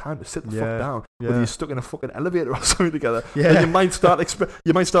have the time to sit the fuck down. Whether you're stuck in a fucking elevator or something together. Yeah. And you might start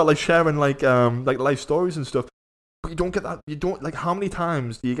like sharing like life stories and stuff. But you don't get that. You don't like. How many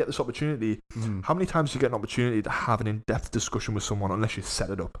times do you get this opportunity? How many times do you get an opportunity to have an in-depth discussion with someone unless you set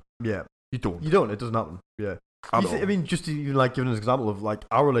it up? Yeah, you don't. It doesn't happen. Yeah. I mean, just even like giving an example of like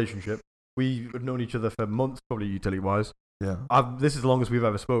our relationship. We've known each other for months, probably utility-wise. Yeah. This is the longest we've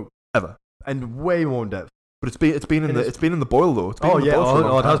ever spoke. Ever. And way more in depth. But it's been in the boil though. It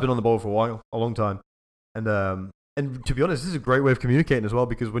has been on the boil for a long time. And to be honest, this is a great way of communicating as well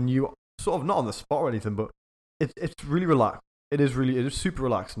because when you sort of not on the spot or anything, but it's really relaxed. It is super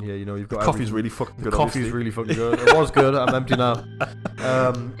relaxing here. You know, you've got coffee's really fucking good. The coffee's really fucking good. It was good. I'm empty now.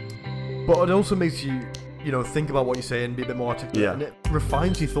 But it also makes you, you know, think about what you're saying, be a bit more articulate, and it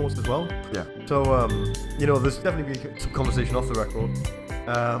refines your thoughts as well. Yeah. So, you know, there's definitely be some conversation off the record.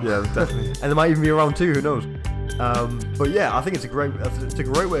 Yeah, definitely. And there might even be around too. Who knows? But yeah, I think it's a great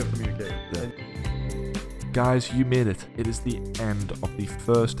way of communicating. Yeah. Guys, you made it. It is the end of the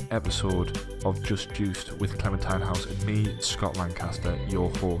first episode of Just Juiced with Clementine House and me, Scott Lancaster, your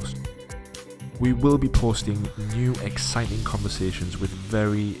host. We will be posting new exciting conversations with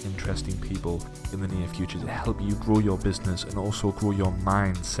very interesting people in the near future to help you grow your business and also grow your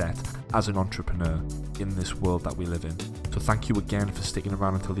mindset as an entrepreneur in this world that we live in. So thank you again for sticking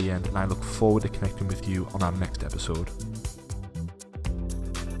around until the end, and I look forward to connecting with you on our next episode.